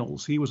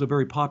Niles. He was a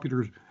very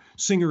popular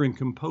singer and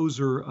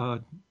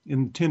composer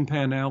in Tin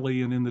Pan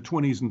Alley and in the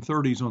 20s and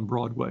 30s on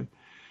Broadway.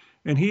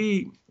 And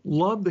he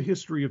loved the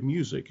history of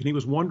music, and he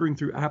was wandering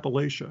through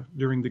Appalachia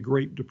during the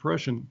Great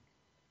Depression,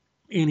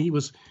 and he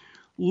was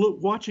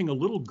watching a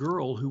little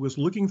girl who was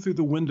looking through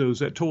the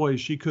windows at toys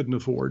she couldn't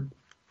afford,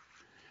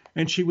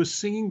 and she was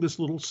singing this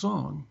little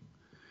song.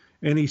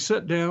 And he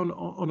sat down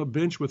on a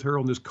bench with her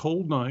on this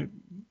cold night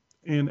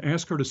and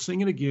asked her to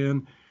sing it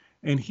again,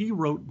 and he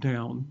wrote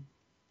down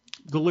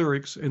the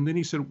lyrics, and then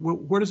he said, well,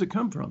 where does it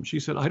come from? She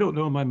said, I don't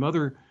know. My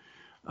mother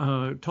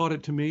taught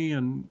it to me,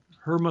 and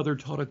her mother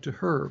taught it to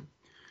her.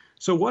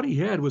 So what he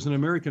had was an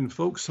American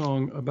folk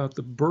song about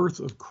the birth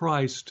of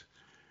Christ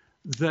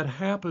that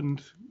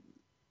happened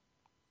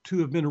to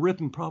have been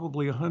written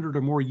probably 100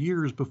 or more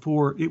years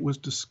before it was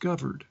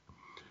discovered.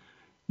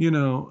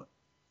 And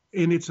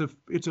it's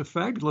a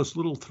fabulous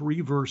little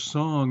 3-verse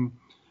song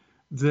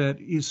that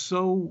is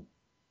so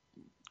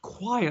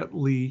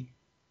quietly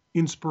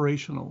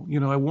inspirational.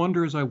 I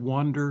wonder as I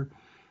wander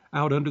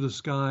out under the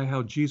sky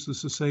how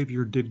Jesus the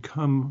Savior did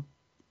come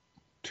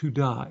to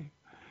die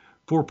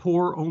For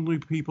poor, only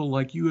people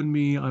like you and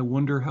me, I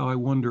wonder how I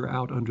wonder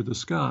out under the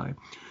sky.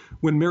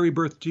 When Mary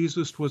birthed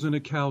Jesus, 'twas in a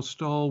cow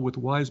stall with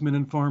wise men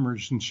and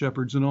farmers and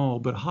shepherds and all.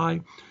 But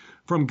high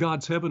from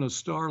God's heaven a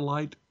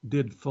starlight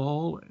did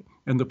fall,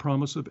 and the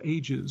promise of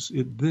ages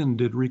it then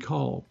did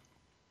recall.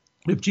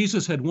 If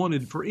Jesus had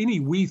wanted for any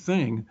wee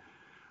thing,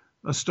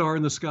 a star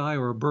in the sky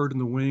or a bird in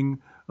the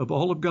wing, of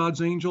all of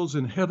God's angels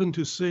in heaven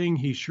to sing,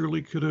 he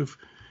surely could have,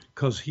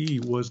 'cause he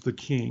was the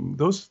king.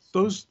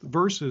 Those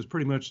verses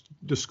pretty much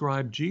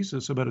describe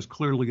Jesus about as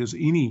clearly as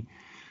any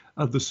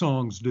of the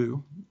songs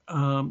do.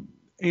 And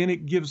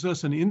it gives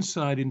us an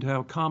insight into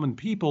how common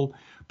people,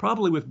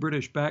 probably with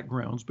British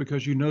backgrounds,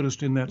 because you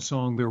noticed in that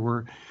song there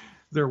were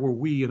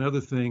we and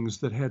other things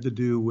that had to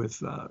do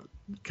with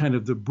kind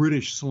of the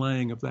British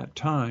slang of that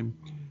time.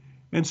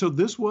 And so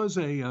this was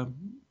a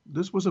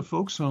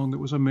folk song that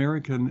was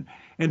American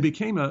and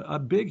became a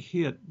big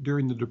hit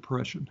during the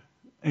Depression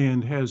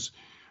and has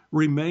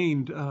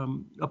remained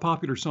a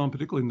popular song,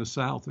 particularly in the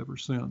South, ever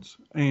since.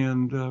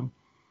 And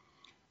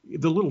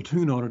the little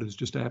tune on it is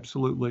just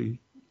absolutely,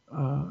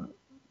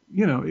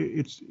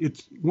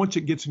 it's once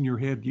it gets in your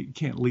head, you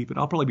can't leave it.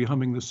 I'll probably be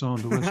humming this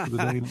song the rest of the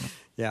day now.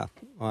 Yeah.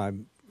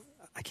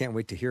 I can't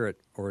wait to hear it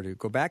or to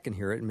go back and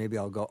hear it, and maybe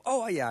I'll go,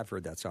 oh, yeah, I've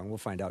heard that song. We'll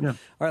find out. Yeah. All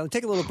right, let's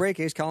take a little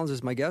break. Ace Collins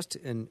is my guest,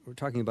 and we're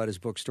talking about his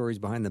book, Stories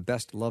Behind the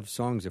Best Love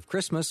Songs of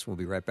Christmas. We'll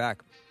be right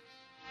back.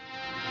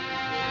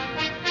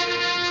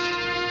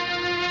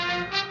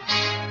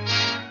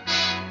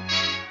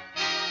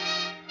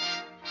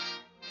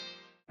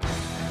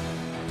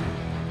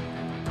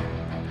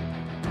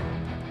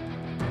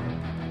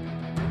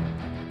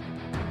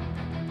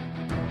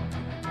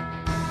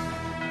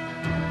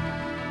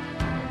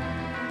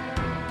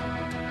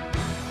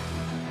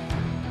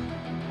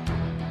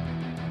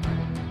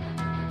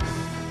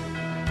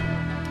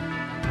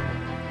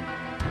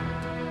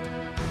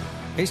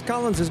 Ace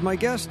Collins is my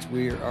guest.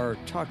 We are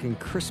talking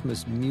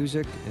Christmas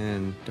music,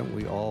 and don't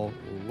we all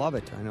love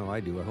it? I know I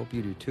do. I hope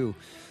you do too.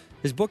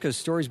 His book is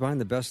Stories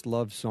Behind the Best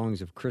Love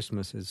Songs of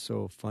Christmas. It's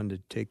so fun to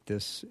take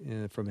this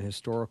from a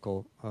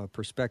historical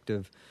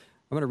perspective.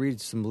 I'm going to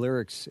read some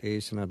lyrics,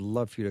 Ace, and I'd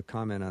love for you to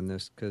comment on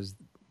this because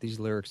these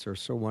lyrics are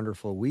so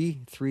wonderful.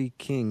 We three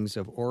kings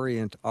of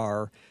Orient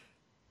are,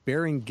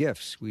 bearing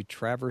gifts we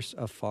traverse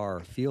afar,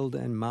 field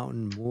and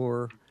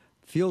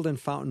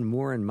fountain,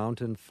 moor and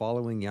mountain,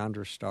 following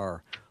yonder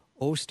star.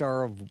 O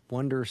star of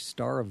wonder,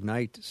 star of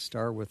night,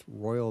 star with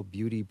royal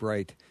beauty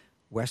bright,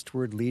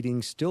 westward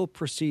leading, still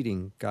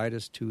proceeding, guide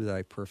us to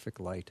thy perfect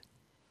light.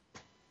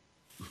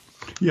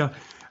 Yeah,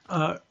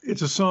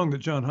 it's a song that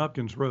John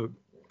Hopkins wrote,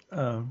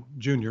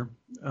 Jr.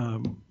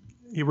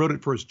 He wrote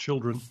it for his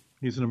children.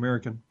 He's an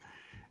American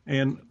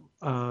and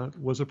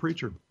was a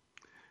preacher.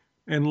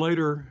 And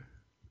later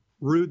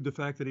rued the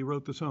fact that he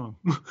wrote the song.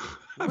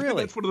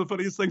 Really? That's one of the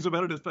funniest things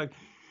about it. In fact,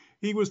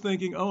 he was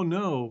thinking, oh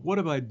no, what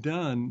have I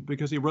done?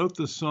 Because he wrote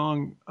this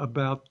song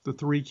about the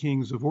three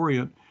kings of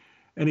Orient,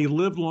 and he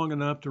lived long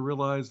enough to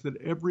realize that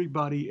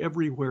everybody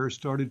everywhere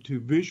started to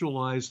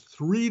visualize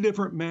three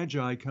different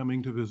magi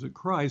coming to visit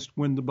Christ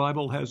when the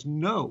Bible has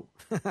no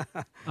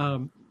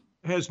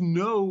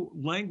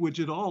language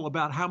at all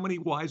about how many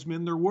wise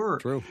men there were.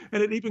 True.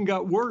 And it even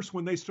got worse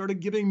when they started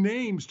giving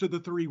names to the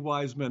three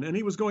wise men. And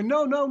he was going,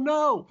 no,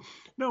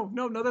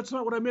 that's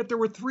not what I meant. There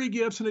were three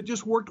gifts, and it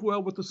just worked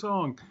well with the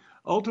song.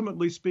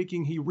 Ultimately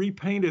speaking, he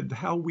repainted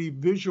how we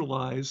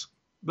visualize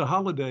the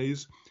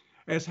holidays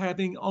as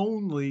having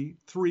only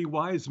three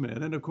wise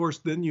men. And of course,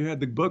 then you had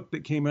the book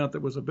that came out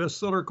that was a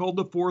bestseller called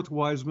The Fourth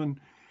Wise Man.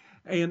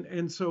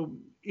 And so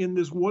in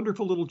this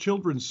wonderful little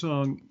children's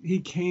song,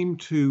 he came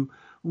to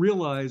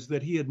realize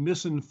that he had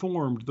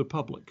misinformed the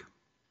public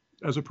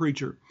as a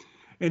preacher.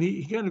 And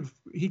he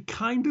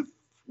kind of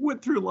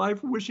went through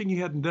life wishing he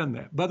hadn't done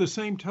that. By the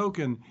same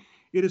token,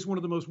 it is one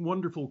of the most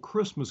wonderful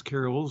Christmas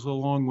carols,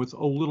 along with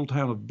O Little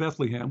Town of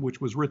Bethlehem,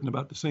 which was written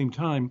about the same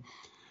time,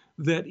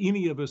 that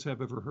any of us have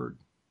ever heard.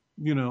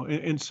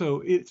 And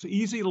so it's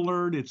easy to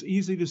learn, it's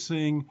easy to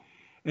sing,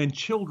 and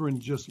children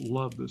just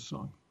love this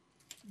song.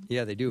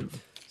 Yeah, they do.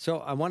 So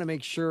I want to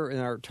make sure in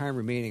our time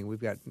remaining,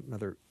 we've got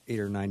another 8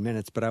 or 9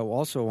 minutes, but I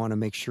also want to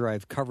make sure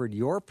I've covered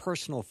your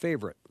personal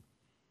favorite.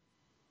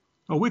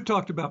 Oh, we've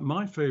talked about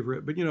my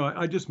favorite, but,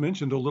 I just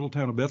mentioned O Little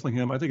Town of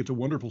Bethlehem. I think it's a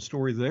wonderful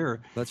story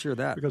there. Let's hear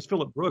that. Because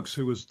Philip Brooks,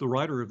 who was the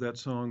writer of that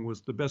song,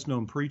 was the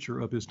best-known preacher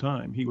of his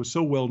time. He was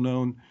so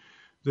well-known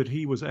that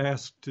he was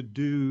asked to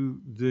do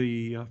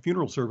the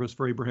funeral service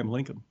for Abraham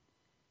Lincoln.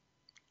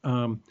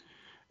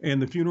 And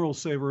the funeral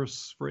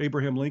service for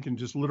Abraham Lincoln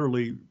just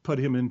literally put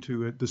him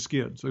into the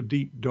skids, a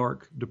deep,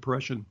 dark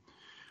depression.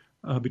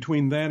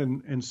 Between that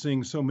and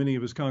seeing so many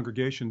of his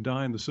congregation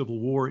die in the Civil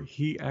War,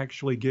 he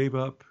actually gave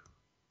up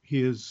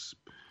his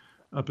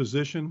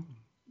position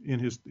in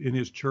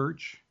his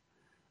church,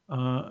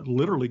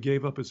 literally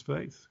gave up his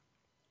faith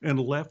and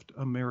left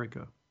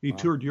America. He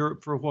toured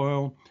Europe for a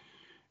while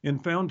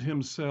and found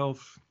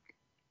himself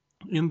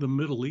in the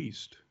Middle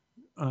East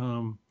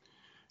in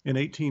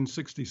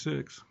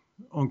 1866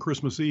 on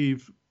Christmas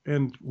Eve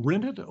and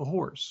rented a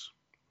horse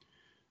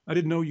I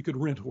didn't know you could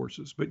rent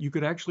horses, but you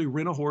could actually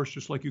rent a horse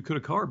just like you could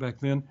a car back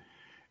then,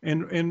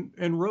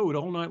 and rode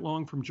all night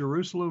long from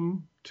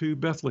Jerusalem to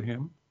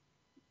Bethlehem,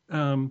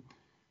 and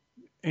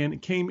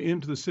it came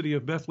into the city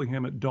of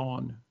Bethlehem at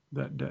dawn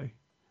that day,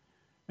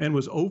 and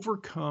was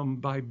overcome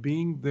by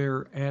being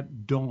there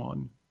at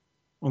dawn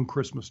on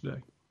Christmas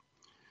Day.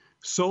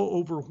 So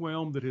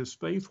overwhelmed that his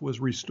faith was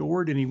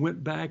restored, and he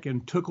went back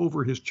and took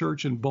over his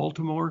church in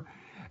Baltimore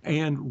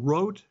and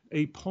wrote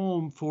a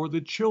poem for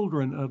the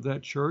children of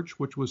that church,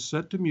 which was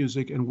set to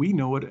music, and we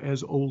know it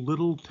as O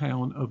Little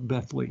Town of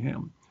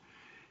Bethlehem.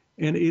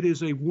 And it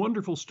is a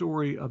wonderful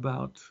story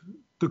about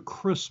the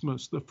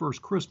Christmas, the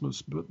first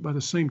Christmas, but by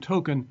the same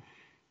token,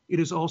 it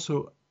is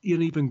also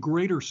an even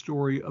greater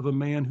story of a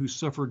man who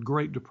suffered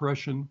Great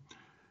Depression,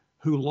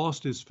 who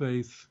lost his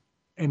faith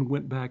and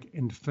went back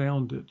and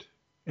found it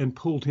and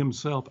pulled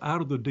himself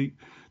out of the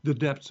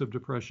depths of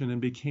depression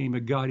and became a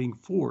guiding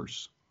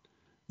force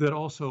that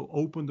also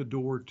opened the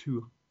door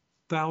to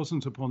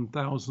thousands upon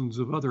thousands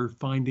of other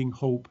finding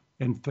hope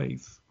and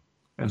faith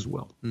as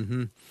well.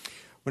 Mm-hmm.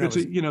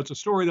 It's a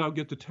story that I don't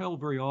get to tell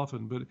very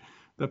often, but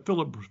that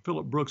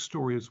Philip Brooks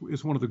story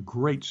is one of the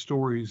great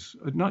stories,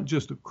 not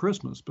just of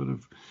Christmas,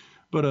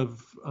 but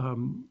of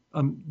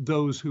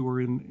those who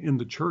were in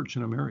the church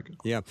in America.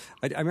 Yeah,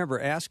 I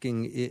remember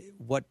asking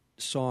what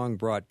song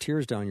brought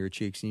tears down your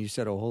cheeks, and you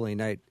said, "Oh, Holy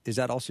Night." Is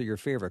that also your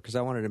favorite? Because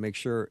I wanted to make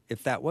sure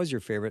if that was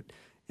your favorite,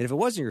 and if it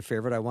wasn't your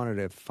favorite, I wanted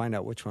to find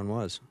out which one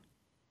was.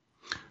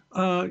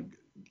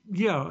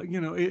 Yeah,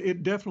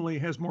 it definitely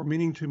has more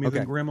meaning to me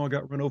than Grandma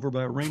Got Run Over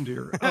by a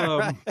Reindeer,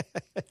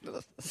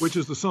 which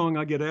is the song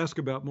I get asked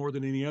about more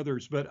than any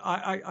others. But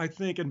I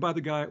think, and by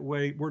the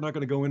way, we're not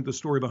going to go into the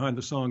story behind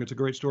the song. It's a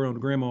great story on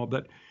Grandma,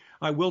 but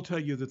I will tell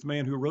you that the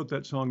man who wrote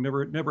that song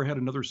never had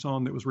another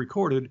song that was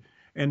recorded,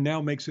 and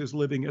now makes his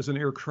living as an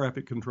air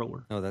traffic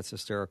controller. Oh, that's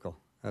hysterical.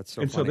 That's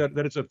so and funny. So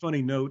that it's a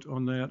funny note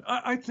on that.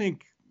 I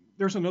think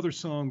there's another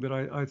song that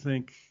I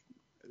think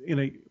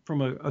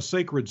from a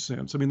sacred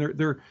sense. I mean,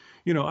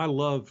 I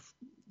love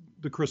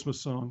the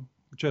Christmas song,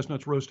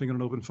 Chestnuts Roasting on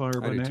an Open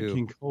Fire by Nat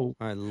King Cole.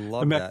 I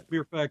love that.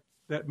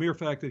 Mere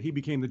fact that he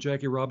became the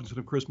Jackie Robinson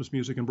of Christmas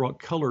music and brought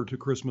color to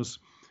Christmas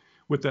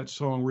with that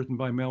song written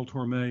by Mel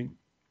Torme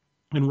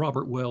and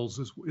Robert Wells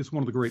is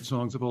one of the great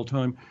songs of all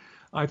time.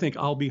 I think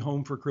I'll Be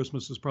Home for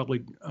Christmas is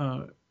probably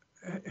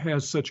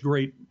has such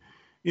great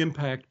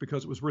impact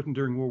because it was written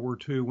during World War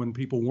II when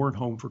people weren't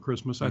home for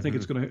Christmas. Mm-hmm. I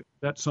think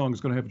that song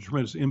is going to have a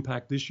tremendous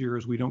impact this year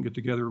as we don't get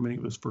together, many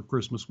of us, for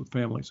Christmas with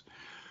families.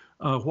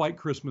 White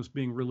Christmas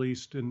being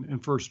released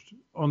and first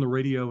on the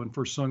radio and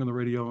first sung on the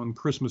radio on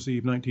Christmas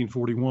Eve,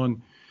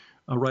 1941,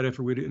 right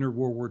after we'd entered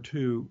World War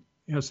II,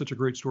 has such a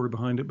great story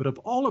behind it. But of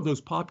all of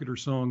those popular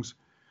songs,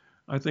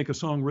 I think a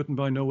song written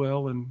by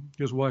Noel and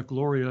his wife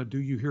Gloria, Do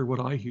You Hear What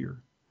I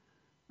Hear?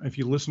 If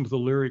you listen to the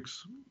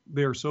lyrics,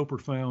 they are so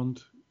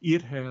profound.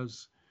 It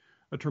has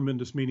a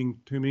tremendous meaning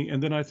to me.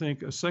 And then I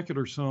think a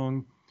secular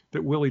song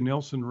that Willie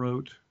Nelson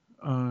wrote,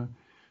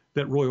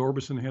 that Roy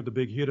Orbison had the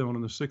big hit on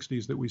in the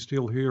 60s that we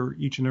still hear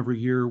each and every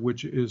year,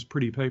 which is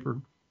Pretty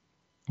Paper,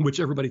 which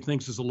everybody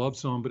thinks is a love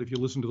song. But if you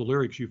listen to the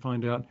lyrics, you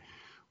find out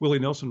Willie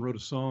Nelson wrote a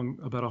song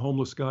about a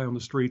homeless guy on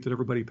the street that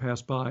everybody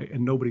passed by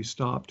and nobody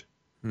stopped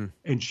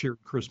and shared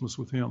Christmas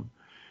with him.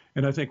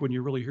 And I think when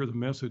you really hear the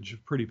message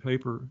of Pretty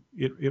Paper,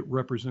 it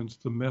represents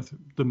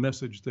the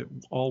message that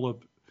all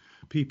of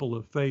people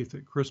of faith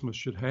at Christmas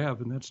should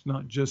have. And that's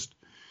not just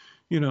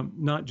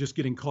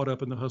getting caught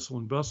up in the hustle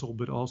and bustle,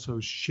 but also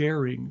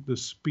sharing the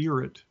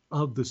spirit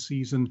of the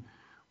season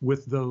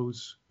with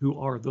those who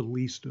are the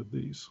least of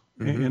these.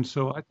 Mm-hmm. And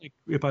so I think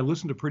if I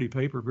listen to Pretty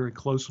Paper very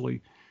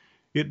closely,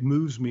 it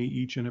moves me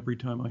each and every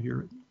time I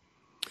hear it.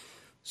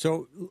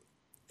 So,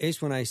 Ace,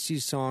 when I see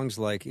songs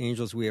like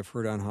Angels We Have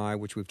Heard on High,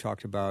 which we've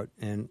talked about,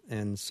 and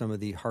some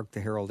of the Hark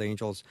the Herald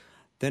Angels,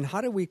 then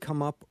how do we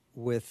come up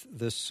with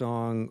the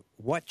song,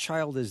 What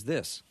Child Is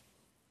This?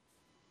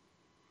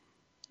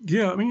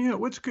 Yeah, I mean,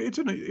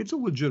 it's a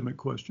legitimate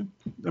question.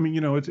 I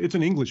mean, it's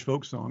an English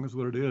folk song is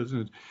what it is.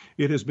 And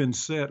it has been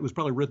set, it was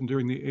probably written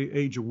during the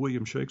age of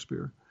William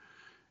Shakespeare.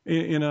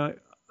 And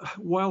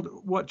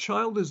what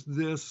child is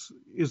this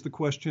is the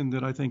question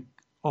that I think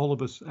all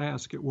of us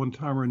ask at one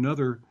time or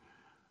another.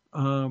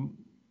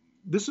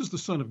 This is the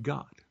Son of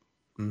God,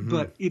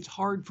 but it's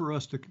hard for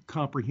us to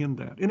comprehend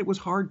that. And it was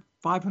hard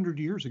 500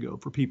 years ago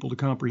for people to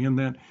comprehend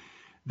that.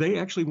 They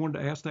actually wanted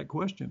to ask that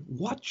question.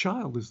 What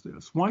child is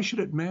this? Why should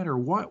it matter?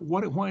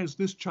 Why is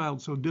this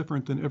child so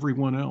different than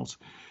everyone else?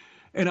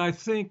 And I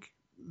think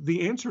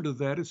the answer to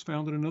that is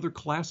found in another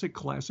classic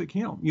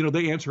hymn.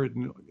 They answer it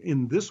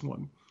in this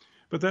one.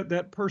 But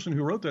that person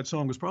who wrote that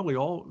song was probably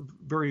all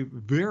very,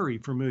 very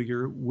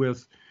familiar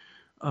with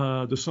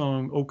the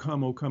song, O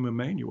Come,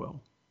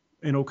 Emmanuel.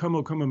 And O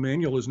Come,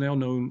 Emmanuel is now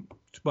known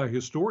by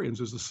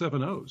historians as the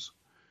 7 O's.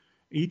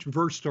 Each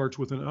verse starts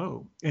with an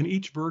O, and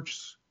each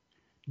verse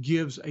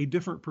gives a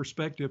different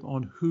perspective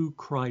on who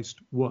Christ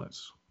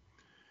was.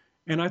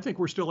 And I think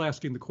we're still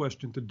asking the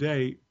question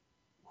today,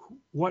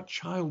 what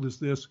child is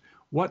this?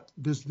 What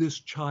does this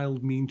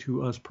child mean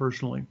to us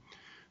personally?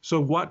 So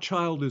What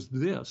Child Is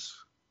This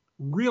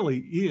really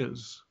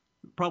is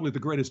probably the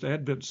greatest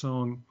Advent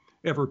song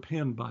ever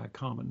penned by a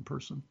common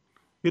person.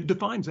 It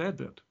defines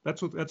Advent.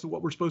 That's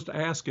what we're supposed to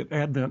ask at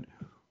Advent.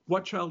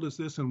 What child is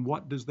this, and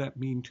what does that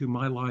mean to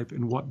my life,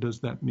 and what does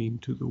that mean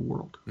to the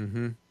world?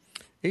 Mm-hmm.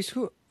 Ace,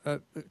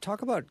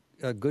 talk about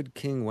good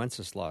King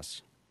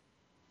Wenceslas.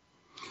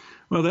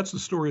 Well, that's the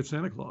story of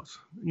Santa Claus.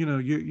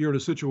 You're in a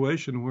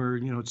situation where,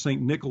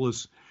 St.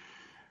 Nicholas,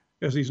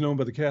 as he's known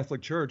by the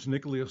Catholic Church,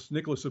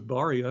 Nicholas of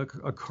Bari, a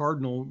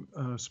cardinal,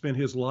 spent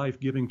his life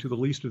giving to the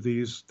least of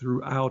these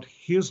throughout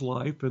his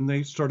life, and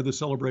they started the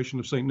celebration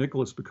of St.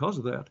 Nicholas because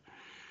of that.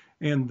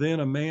 And then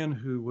a man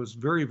who was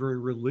very, very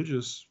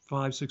religious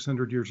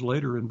 500-600 years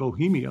later in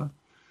Bohemia,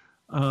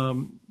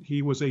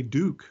 he was a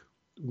duke,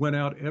 went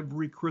out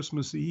every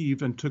Christmas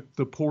Eve and took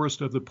the poorest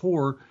of the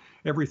poor,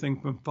 everything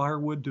from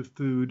firewood to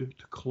food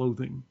to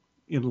clothing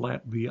in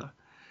Latvia.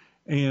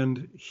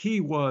 And he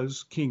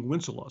was King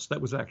Wenceslas. That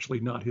was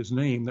actually not his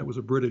name. That was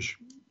a British,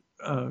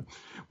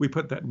 we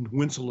put that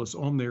Wenceslas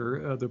on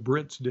there, the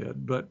Brits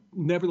did. But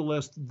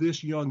nevertheless,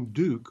 this young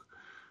duke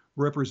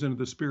represented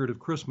the spirit of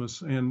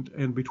Christmas.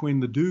 And between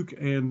the Duke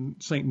and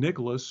St.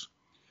 Nicholas,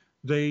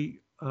 they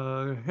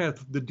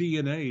have the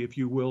DNA, if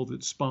you will,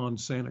 that spawned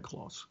Santa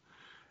Claus.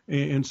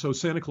 And so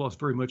Santa Claus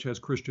very much has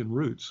Christian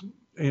roots.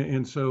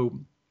 And so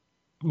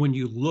when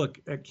you look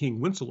at King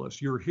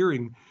Wenceslas, you're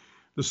hearing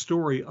the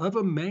story of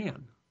a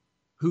man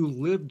who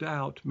lived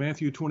out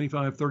Matthew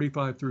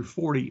 25:35 through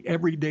 40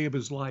 every day of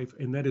his life,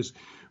 and that is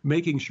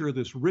making sure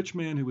this rich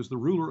man who was the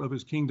ruler of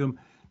his kingdom,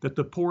 that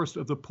the poorest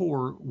of the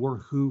poor were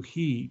who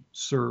he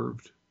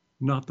served,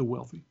 not the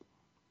wealthy.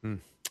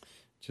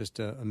 Just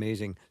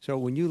amazing. So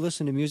when you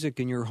listen to music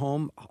in your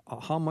home,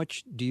 how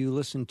much do you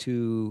listen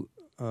to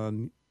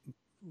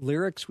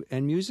lyrics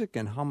and music,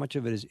 and how much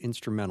of it is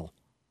instrumental?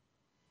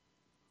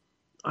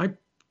 I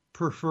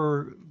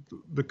prefer,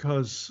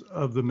 because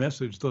of the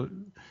message,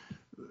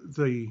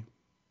 the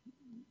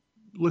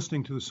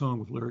listening to the song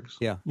with lyrics.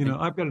 Yeah.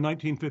 I've got a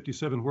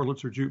 1957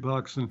 Wurlitzer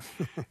jukebox, and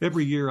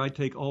every year I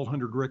take all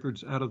 100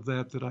 records out of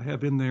that I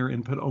have in there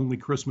and put only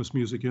Christmas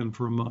music in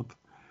for a month.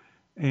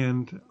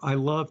 And I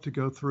love to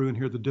go through and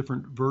hear the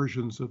different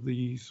versions of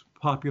these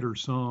popular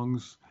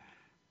songs.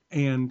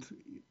 And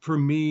for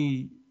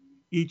me,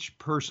 each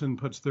person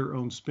puts their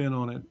own spin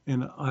on it.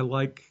 And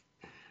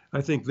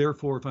I think,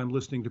 therefore, if I'm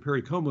listening to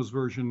Perry Como's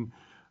version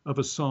of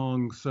a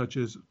song such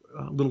as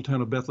Little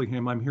Town of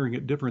Bethlehem, I'm hearing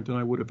it different than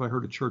I would if I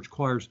heard a church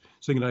choir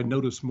singing. I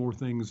notice more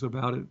things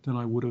about it than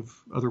I would have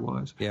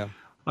otherwise. Yeah.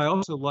 I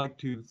also like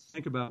to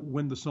think about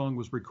when the song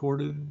was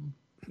recorded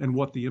and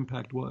what the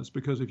impact was,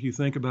 because if you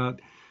think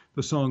about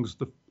the songs,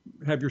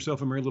 Have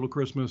Yourself a Merry Little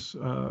Christmas,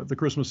 the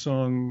Christmas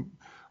song,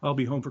 I'll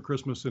Be Home for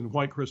Christmas, and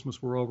White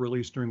Christmas were all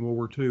released during World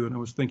War II. And I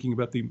was thinking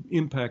about the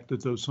impact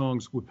that those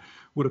songs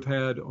would have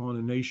had on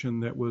a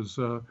nation that was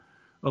a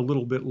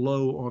little bit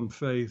low on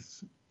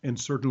faith, and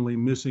certainly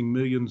missing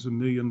millions and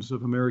millions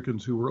of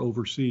Americans who were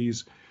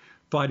overseas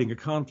fighting a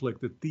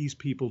conflict that these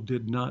people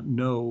did not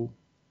know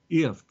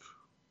if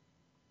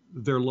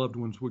their loved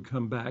ones would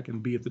come back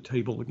and be at the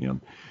table again.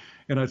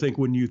 And I think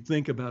when you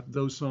think about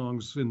those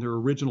songs in their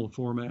original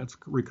formats,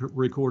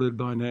 recorded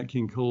by Nat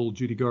King Cole,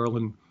 Judy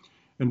Garland,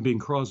 and Bing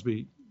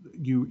Crosby,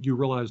 you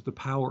realize the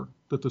power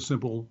that the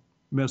simple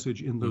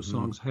message in those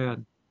songs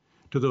had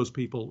to those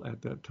people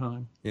at that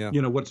time. Yeah.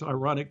 What's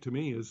ironic to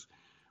me is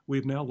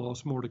we've now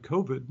lost more to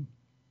COVID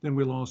than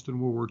we lost in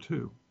World War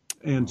II.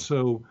 And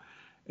so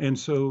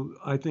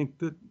I think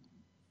that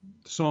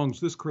songs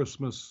this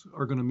Christmas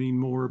are going to mean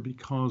more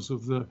because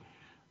of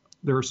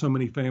there are so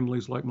many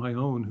families like my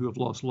own who have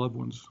lost loved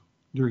ones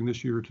during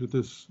this year to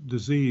this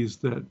disease,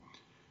 that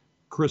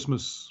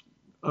Christmas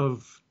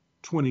of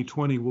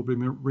 2020 will be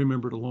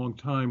remembered a long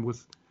time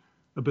with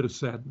a bit of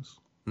sadness.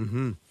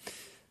 Mm-hmm.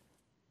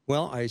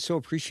 Well, I so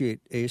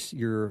appreciate, Ace,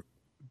 your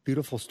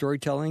beautiful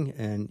storytelling,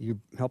 and you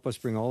help us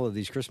bring all of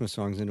these Christmas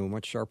songs into a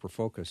much sharper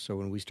focus. So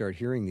when we start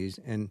hearing these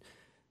and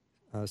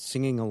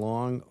singing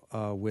along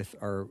with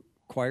our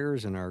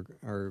choirs and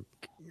our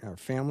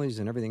families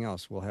and everything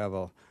else, we'll have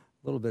a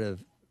little bit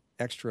of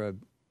extra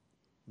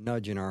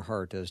nudge in our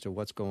heart as to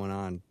what's going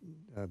on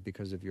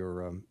because of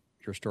your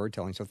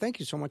storytelling. So thank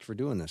you so much for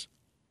doing this.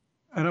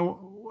 And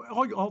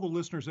all the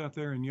listeners out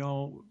there, and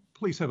y'all,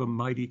 please have a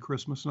mighty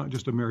Christmas, not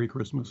just a Merry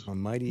Christmas. A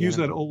mighty. Use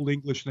that old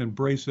English and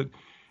embrace it,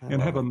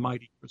 and have a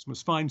mighty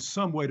Christmas. Find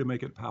some way to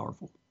make it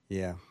powerful.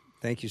 Yeah.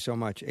 Thank you so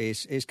much,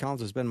 Ace. Ace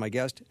Collins has been my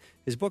guest.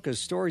 His book is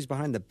Stories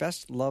Behind the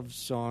Best Loved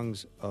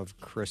Songs of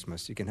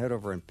Christmas. You can head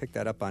over and pick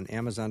that up on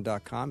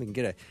Amazon.com. You can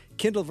get a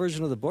Kindle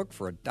version of the book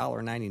for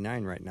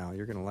 $1.99 right now.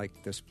 You're going to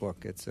like this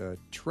book. It's a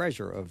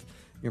treasure of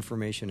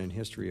information and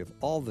history of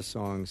all the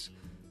songs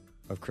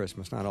of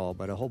Christmas. Not all,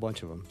 but a whole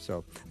bunch of them.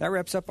 So that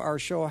wraps up our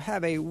show.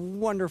 Have a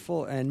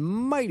wonderful and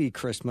mighty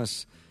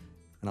Christmas,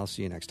 and I'll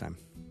see you next time.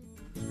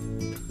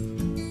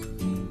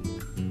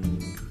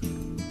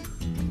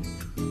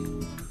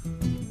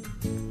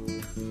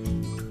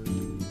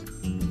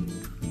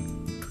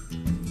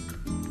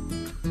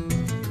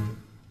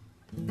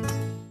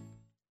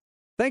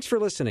 Thanks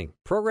for listening.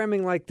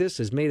 Programming like this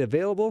is made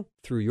available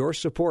through your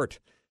support.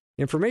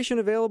 Information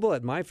available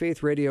at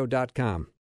myfaithradio.com.